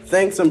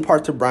 Thanks in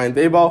part to Brian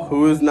Daboll,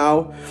 who is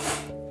now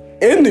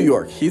in New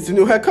York. He's the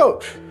new head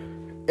coach,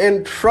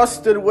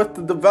 entrusted with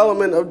the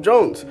development of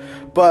Jones.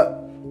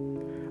 But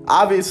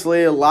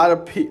obviously, a lot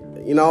of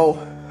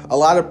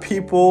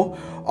people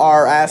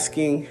are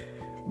asking,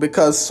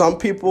 because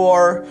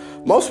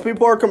most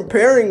people are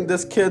comparing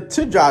this kid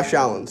to Josh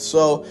Allen.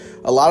 So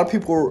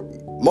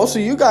most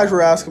of you guys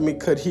were asking me,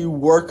 could he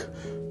work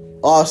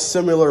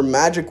similar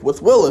magic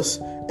with Willis?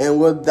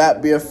 And would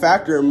that be a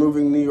factor in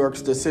moving New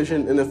York's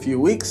decision in a few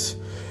weeks?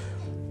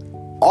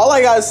 All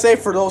I gotta say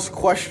for those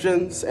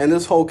questions and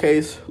this whole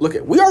case,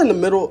 we are in the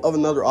middle of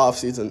another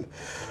offseason.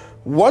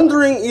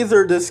 Wondering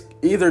either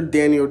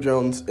Daniel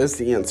Jones is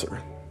the answer.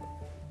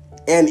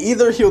 And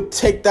either he'll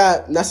take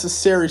that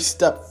necessary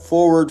step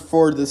forward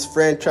for this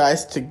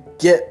franchise to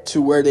get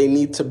to where they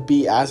need to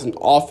be as an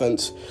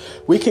offense.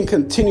 We can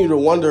continue to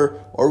wonder,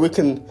 or we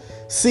can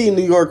see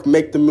New York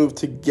make the move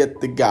to get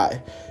the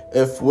guy.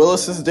 If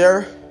Willis is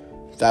there,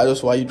 that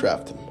is why you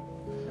draft him.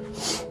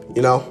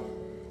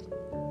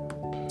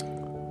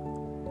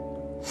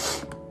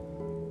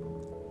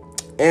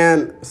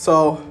 And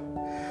so,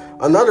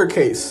 I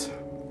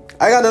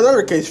got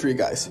another case for you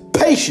guys.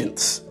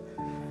 Patience.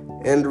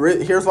 And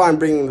here's why I'm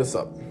bringing this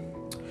up.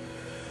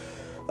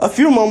 A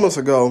few moments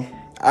ago,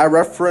 I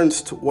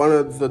referenced one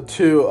of the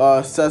two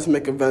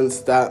seismic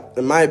events that,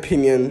 in my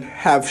opinion,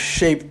 have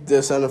shaped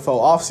this NFL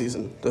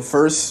offseason. The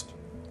first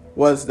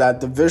was that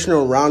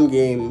divisional round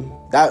game,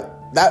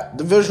 that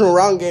divisional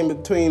round game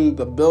between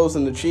the Bills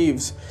and the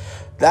Chiefs,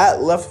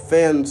 that left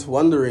fans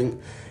wondering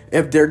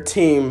if their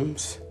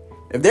teams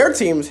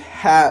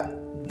had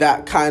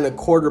that kind of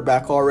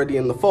quarterback already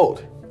in the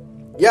fold.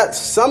 Yet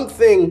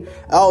something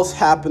else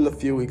happened a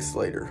few weeks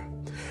later.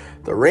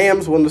 The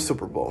Rams won the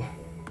Super Bowl.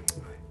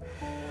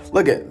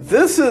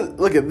 This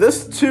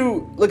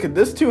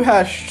too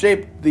has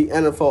shaped the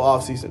NFL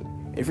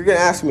offseason. If you're gonna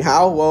ask me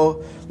how,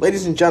 well,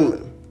 ladies and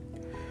gentlemen,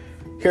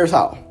 here's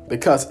how.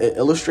 Because it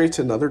illustrates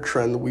another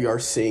trend we are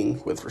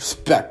seeing with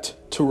respect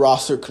to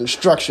roster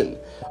construction.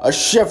 A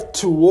shift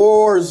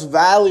towards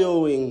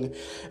valuing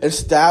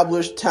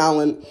established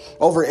talent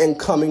over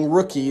incoming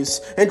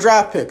rookies and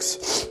draft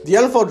picks. The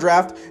NFL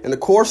draft and the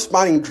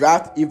corresponding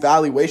draft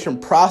evaluation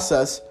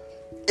process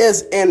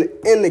is an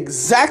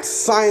inexact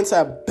science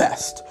at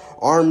best.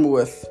 Armed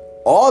with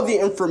all the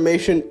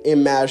information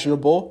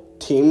imaginable,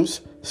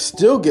 teams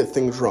still get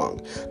things wrong.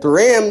 The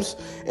Rams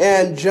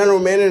and general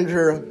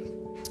manager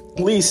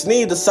Lee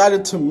Snead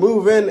decided to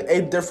move in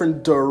a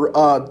different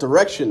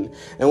direction,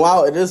 and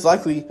while it is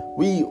likely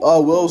we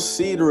will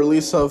see the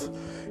release of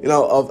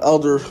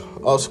Elder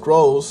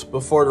Scrolls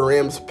before the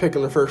Rams pick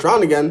in the first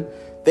round again,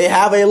 they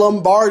have a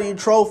Lombardi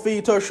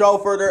Trophy to show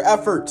for their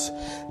efforts.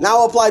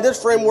 Now apply this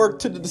framework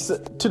to the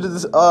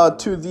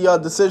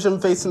decision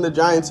facing the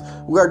Giants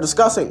we are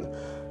discussing.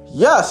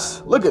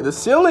 Yes, the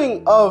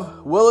ceiling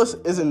of Willis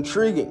is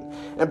intriguing,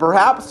 and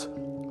perhaps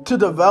he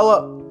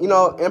develops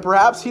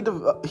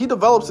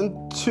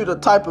into the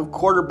type of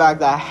quarterback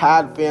that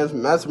had fans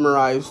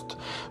mesmerized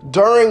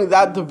during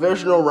that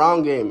divisional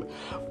round game.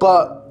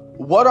 But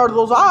what are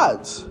those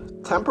odds?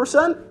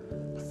 10%?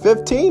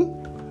 15%?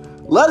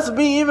 Let's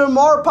be even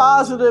more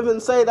positive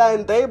and say that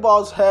in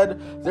Daboll's head,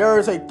 there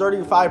is a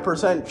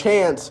 35%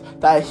 chance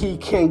that he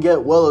can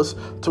get Willis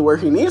to where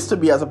he needs to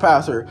be as a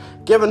passer,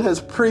 given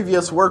his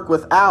previous work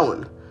with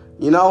Allen,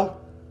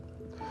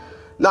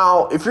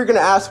 Now, if you're going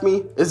to ask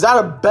me, is that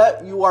a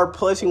bet you are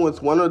placing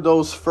with one of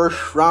those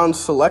first-round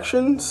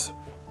selections?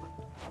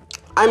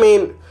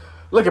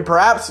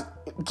 Perhaps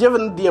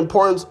given the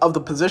importance of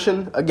the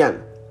position,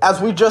 again,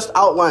 as we just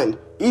outlined,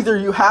 either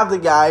you have the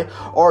guy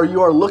or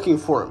you are looking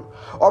for him.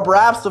 Or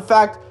perhaps the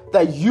fact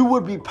that you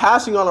would be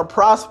passing on a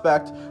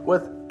prospect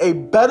with a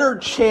better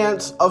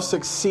chance of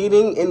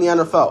succeeding in the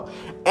NFL.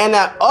 And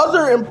at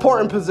other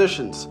important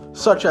positions,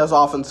 such as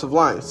offensive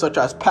line, such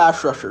as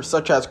pass rusher,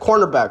 such as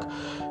cornerback,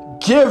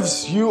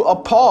 gives you a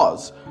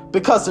pause,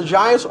 because the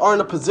Giants are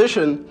in a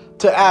position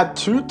to add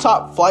two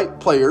top flight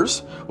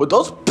players with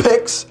those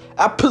picks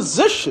at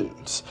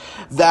positions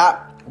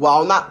that,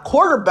 while not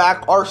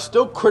quarterback, are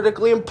still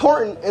critically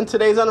important in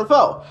today's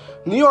NFL.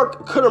 New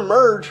York could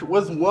emerge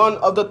with one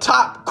of the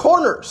top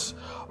corners,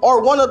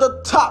 or one of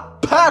the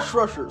top pass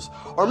rushers,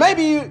 or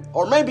maybe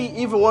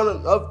even one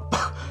of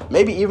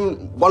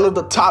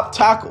the top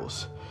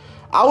tackles.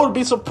 I would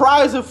be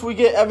surprised if we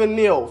get Evan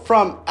Neal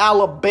from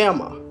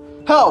Alabama.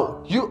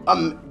 Hell,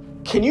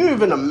 can you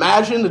even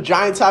imagine the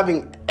Giants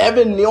having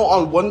Evan Neal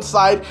on one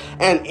side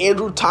and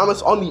Andrew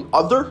Thomas on the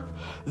other,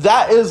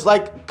 that's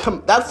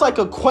like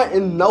a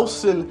Quentin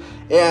Nelson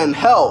and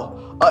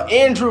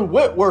Andrew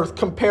Whitworth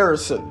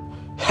comparison.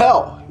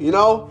 Hell, you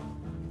know?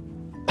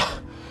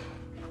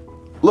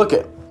 Look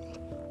at.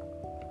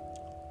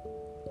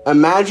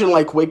 Imagine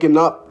like waking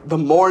up the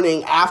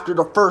morning after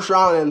the first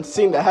round and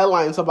seeing the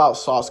headlines about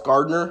Sauce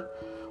Gardner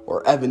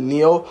or Evan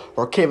Neal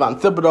or Kayvon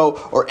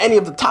Thibodeau or any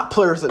of the top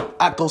players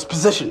at those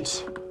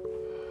positions.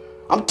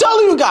 I'm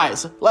telling you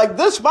guys, like,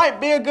 this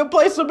might be a good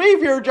place to be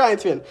if you're a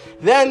Giants fan.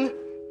 Then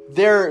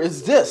there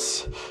is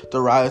this.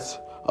 The rise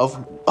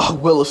of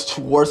Willis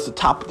towards the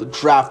top of the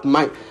draft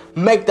might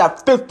make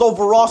that 5th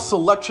overall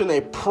selection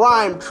a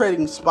prime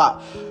trading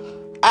spot.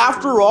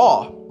 After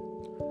all,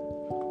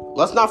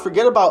 let's not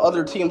forget about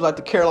other teams like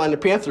the Carolina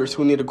Panthers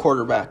who need a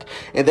quarterback.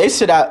 And they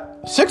sit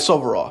at 6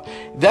 overall.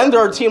 Then there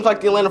are teams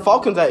like the Atlanta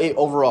Falcons at 8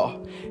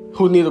 overall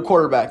who need a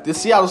quarterback. The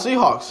Seattle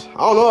Seahawks. I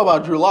don't know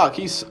about Drew Lock.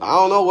 I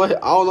don't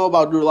know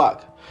about Drew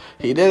Lock.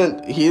 He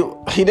didn't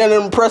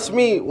impress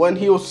me when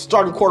he was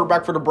starting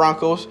quarterback for the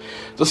Broncos.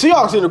 The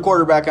Seahawks need a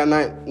quarterback at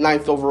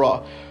 9th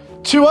overall.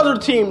 2 other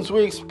teams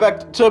we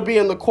expect to be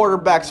in the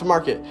quarterbacks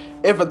market.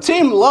 If a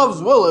team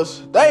loves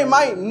Willis, they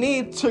might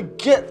need to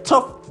get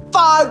to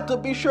 5 to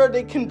be sure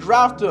they can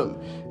draft him.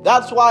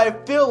 That's why I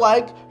feel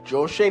like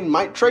Joe Schoen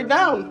might trade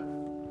down.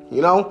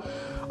 You know,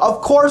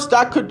 of course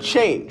that could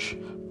change,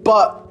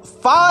 but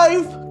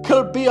 5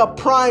 could be a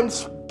prime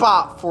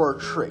spot for a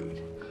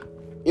trade.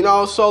 You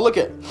know, so look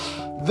at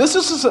this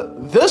is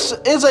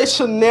a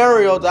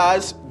scenario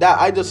that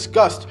I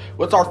discussed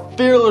with our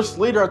fearless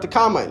leader at the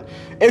Combine.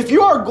 If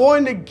you are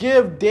going to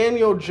give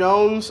Daniel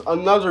Jones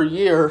another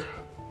year,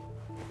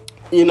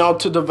 you know,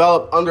 to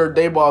develop under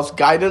Daboll's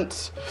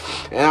guidance,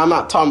 and I'm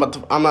not talking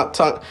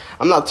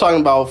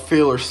about a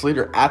fearless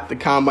leader at the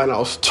Combine. I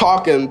was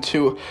talking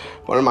to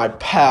one of my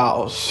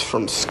pals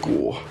from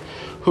school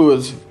who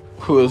is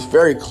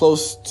very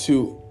close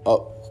to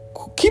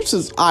keeps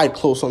his eye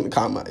close on the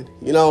Combine,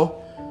 you know,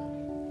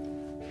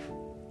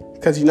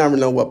 because you never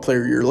know what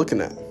player you're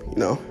looking at, you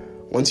know.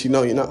 Once you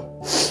know, you know.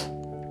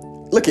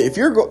 If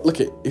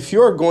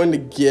you're going to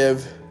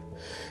give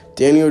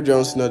Daniel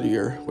Jones another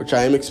year, which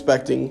I am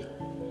expecting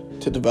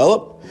to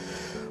develop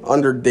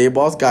under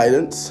Daboll's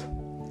guidance,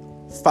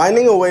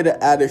 finding a way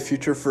to add a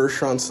future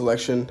first-round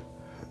selection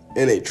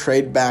in a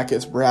trade back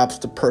is perhaps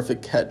the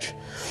perfect catch.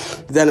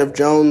 Then if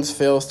Jones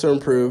fails to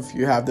improve,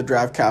 you have the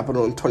draft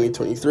capital in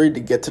 2023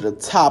 to get to the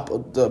top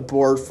of the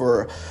board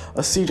for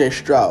a CJ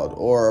Stroud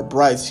or a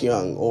Bryce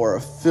Young or a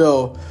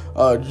Phil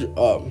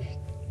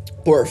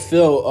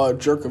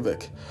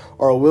Jerkovic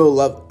or a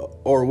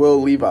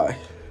Will Levi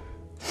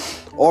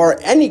or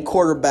any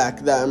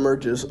quarterback that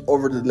emerges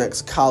over the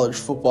next college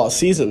football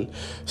season.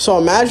 So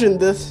imagine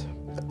this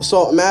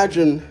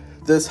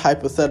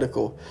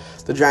hypothetical.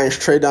 The Giants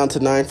trade down to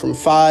 9 from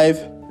 5,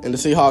 and the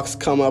Seahawks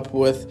come up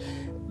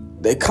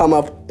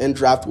and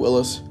draft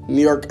Willis.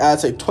 New York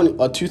adds a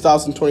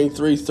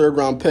 2023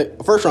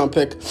 first round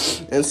pick,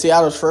 and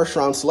Seattle's first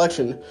round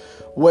selection,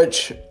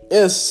 which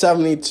is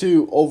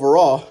 72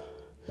 overall,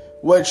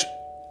 which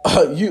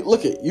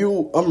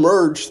you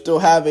emerge still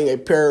having a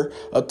pair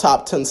of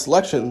top 10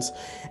 selections,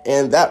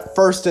 and that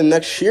first and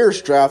next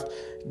year's draft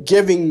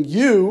giving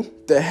you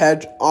the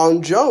hedge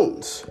on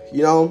Jones,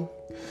 you know.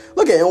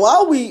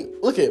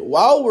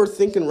 While we're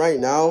thinking right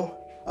now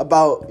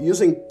about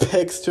using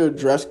picks to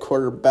address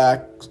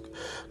quarterbacks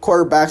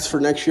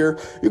for next year,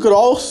 you could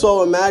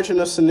also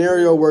imagine a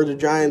scenario where the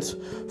Giants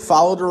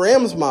follow the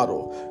Rams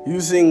model,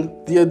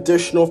 using the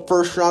additional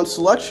first-round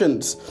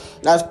selections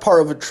as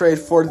part of a trade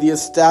for the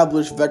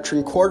established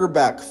veteran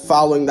quarterback,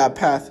 following that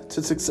path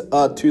to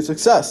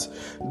success.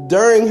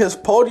 During his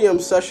podium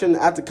session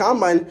at the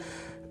Combine,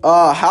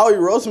 Howie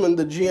Roseman,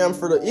 the GM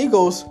for the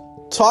Eagles,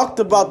 talked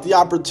about the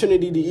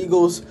opportunity the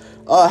Eagles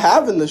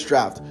have in this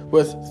draft.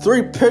 With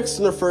 3 picks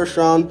in the first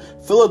round,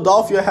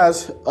 Philadelphia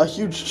has a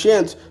huge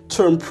chance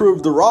to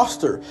improve the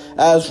roster.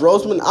 As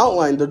Roseman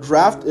outlined, the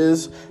draft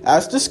is,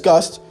 as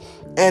discussed,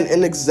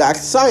 an exact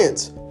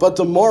science. But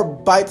the more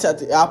bites at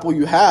the apple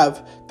you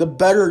have, the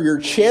better your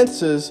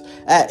chances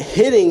at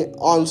hitting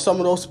on some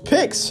of those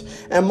picks.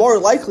 And more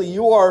likely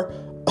you are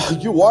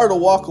to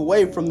walk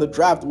away from the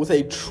draft with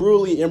a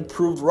truly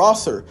improved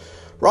roster.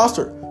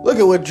 Look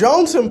at with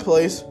Jones in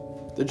place,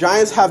 the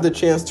Giants have the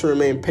chance to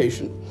remain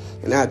patient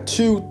and add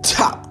 2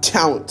 top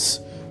talents,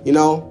 you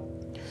know,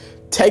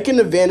 taking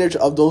advantage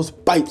of those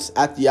bites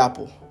at the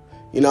apple,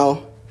 you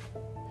know,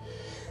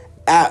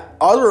 at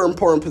other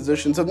important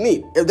positions of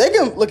need. If they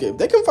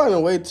can find a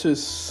way to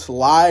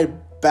slide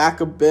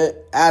back a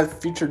bit, add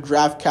future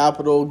draft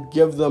capital,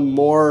 give them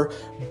more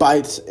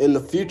bites in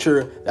the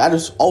future, that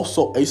is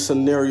also a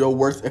scenario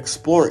worth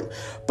exploring.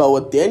 But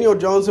with Daniel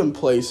Jones in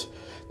place,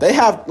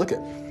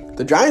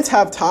 the Giants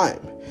have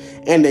time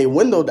and a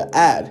window to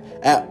add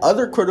at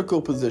other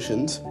critical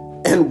positions,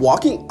 and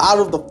walking out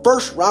of the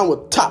first round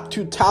with top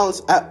 2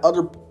 talents at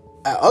other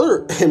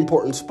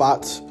important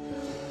spots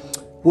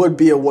would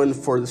be a win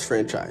for this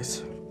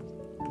franchise.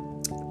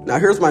 Now,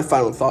 here's my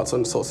final thoughts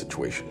on this whole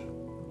situation.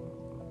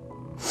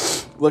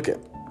 look at,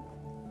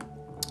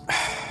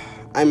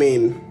 I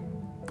mean,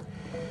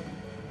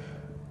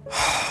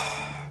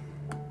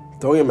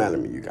 don't get mad at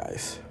me, you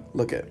guys.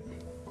 Look at,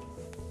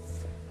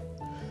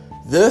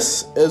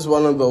 this is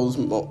one of those,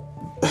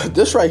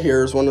 this right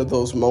here is one of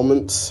those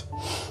moments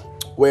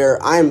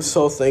where I am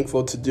so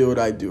thankful to do what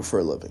I do for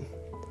a living.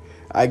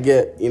 I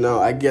get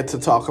to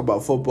talk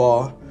about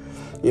football,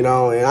 and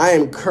I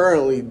am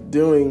currently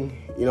doing,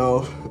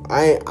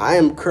 I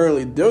am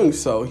currently doing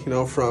so,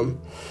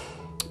 from,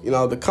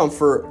 the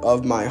comfort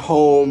of my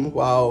home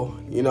while,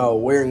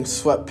 wearing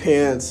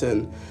sweatpants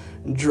and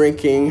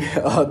drinking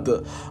a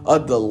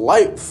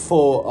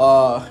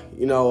delightful,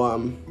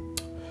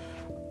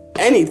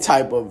 any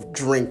type of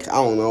drink. I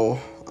don't know,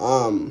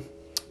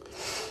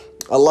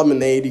 a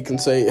lemonade, you can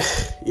say,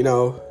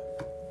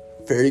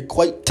 very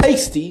quite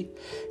tasty.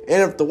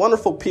 And if the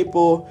wonderful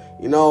people,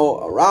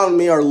 around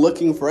me are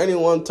looking for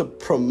anyone to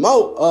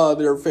promote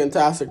their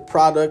fantastic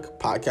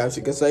podcast,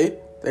 you can say,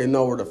 they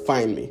know where to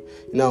find me.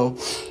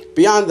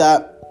 Beyond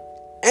that,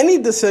 any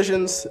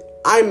decisions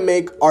I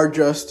make are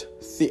just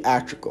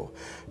theatrical.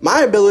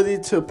 My ability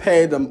to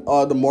pay the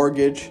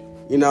mortgage,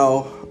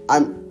 not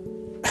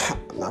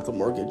the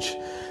mortgage.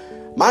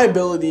 My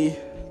ability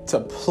to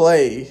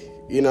play,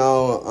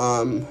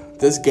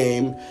 this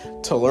game,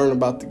 to learn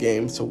about the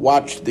game, to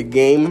watch the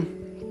game,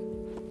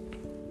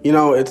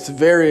 it's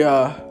very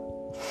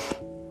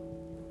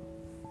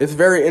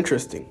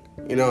interesting,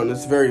 and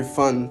it's very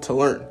fun to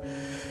learn.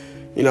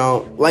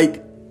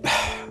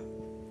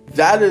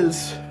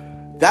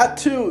 That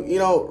too,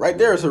 right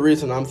there is a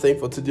reason I'm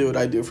thankful to do what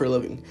I do for a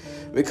living.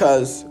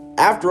 Because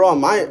after all,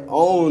 my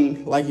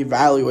own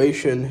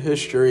evaluation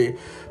history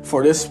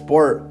for this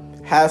sport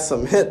has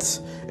some hits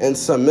and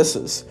some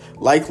misses,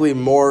 likely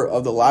more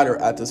of the latter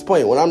at this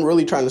point. What I'm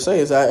really trying to say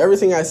is that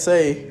everything I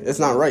say is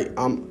not right.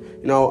 I'm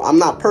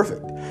not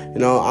perfect.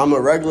 I'm a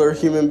regular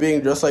human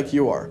being just like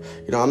you are.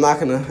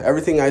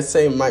 Everything I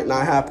say might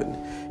not happen,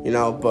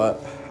 but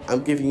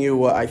I'm giving you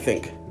what I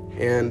think.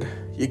 And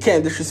you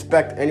can't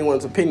disrespect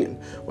anyone's opinion.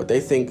 What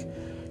they think,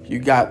 you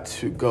got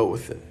to go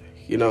with it,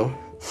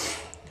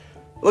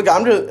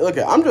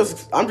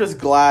 I'm just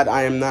glad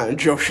I am not in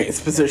Joe Schoen's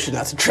position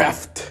as the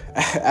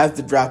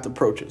draft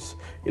approaches,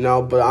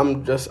 but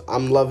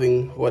I'm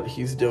loving what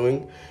he's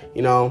doing,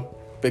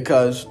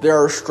 because there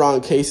are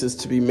strong cases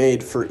to be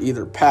made for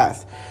either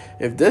path.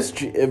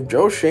 If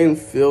Joe Schoen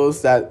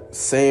feels that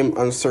same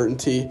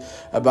uncertainty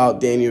about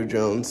Daniel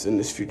Jones in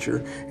his future,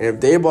 and if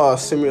Daboll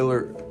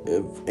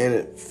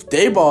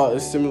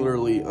is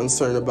similarly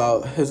uncertain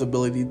about his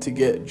ability to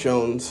get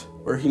Jones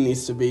where he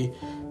needs to be,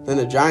 then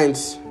the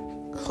Giants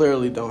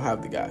clearly don't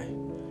have the guy,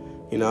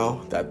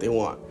 that they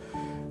want.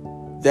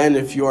 Then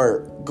if you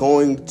are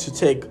going to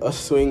take a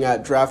swing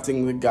at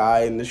drafting the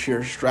guy in this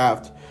year's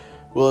draft,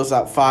 Willis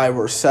at 5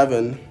 or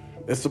 7,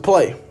 it's the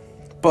play.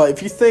 But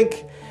if you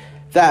think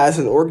that as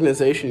an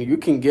organization you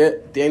can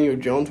get Daniel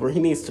Jones where he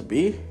needs to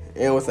be,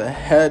 and with a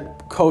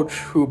head coach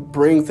who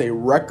brings a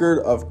record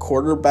of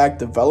quarterback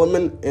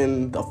development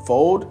in the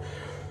fold,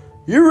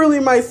 you really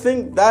might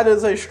think that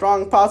is a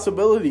strong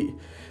possibility.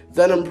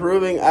 Then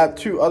improving at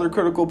 2 other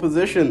critical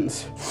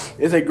positions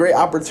is a great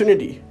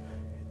opportunity.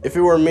 If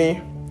it were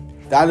me,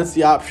 that is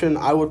the option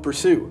I would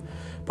pursue.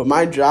 But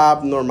my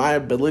job nor my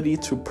ability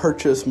to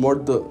purchase more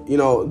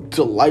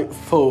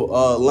delightful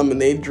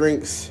lemonade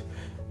drinks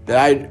that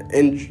I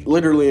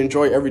literally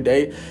enjoy every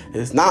day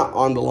is not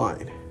on the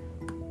line.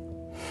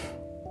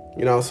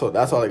 So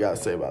that's all I got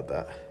to say about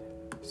that.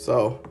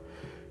 So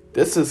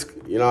this is,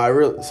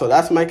 so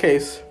that's my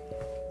case.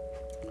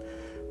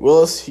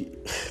 Willis,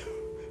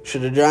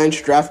 should the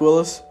Giants draft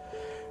Willis?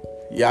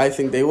 Yeah, I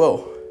think they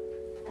will.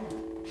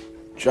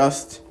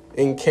 Just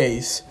in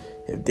case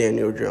if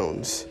Daniel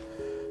Jones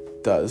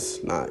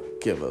does not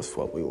give us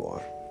what we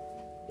want.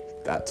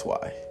 That's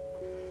why.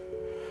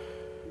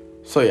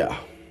 So yeah.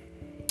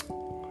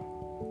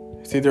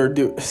 It's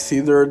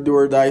either a do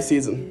or die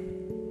season.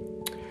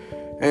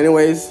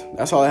 Anyways,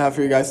 that's all I have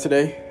for you guys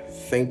today.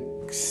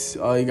 Thanks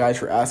you guys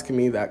for asking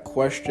me that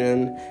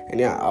question. And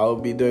yeah, I'll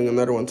be doing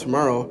another one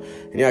tomorrow.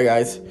 And yeah,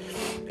 guys,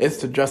 it's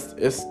the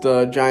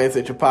Giants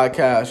Nature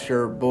Podcast.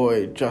 Your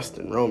boy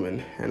Justin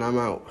Roman, and I'm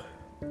out.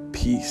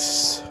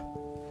 Peace.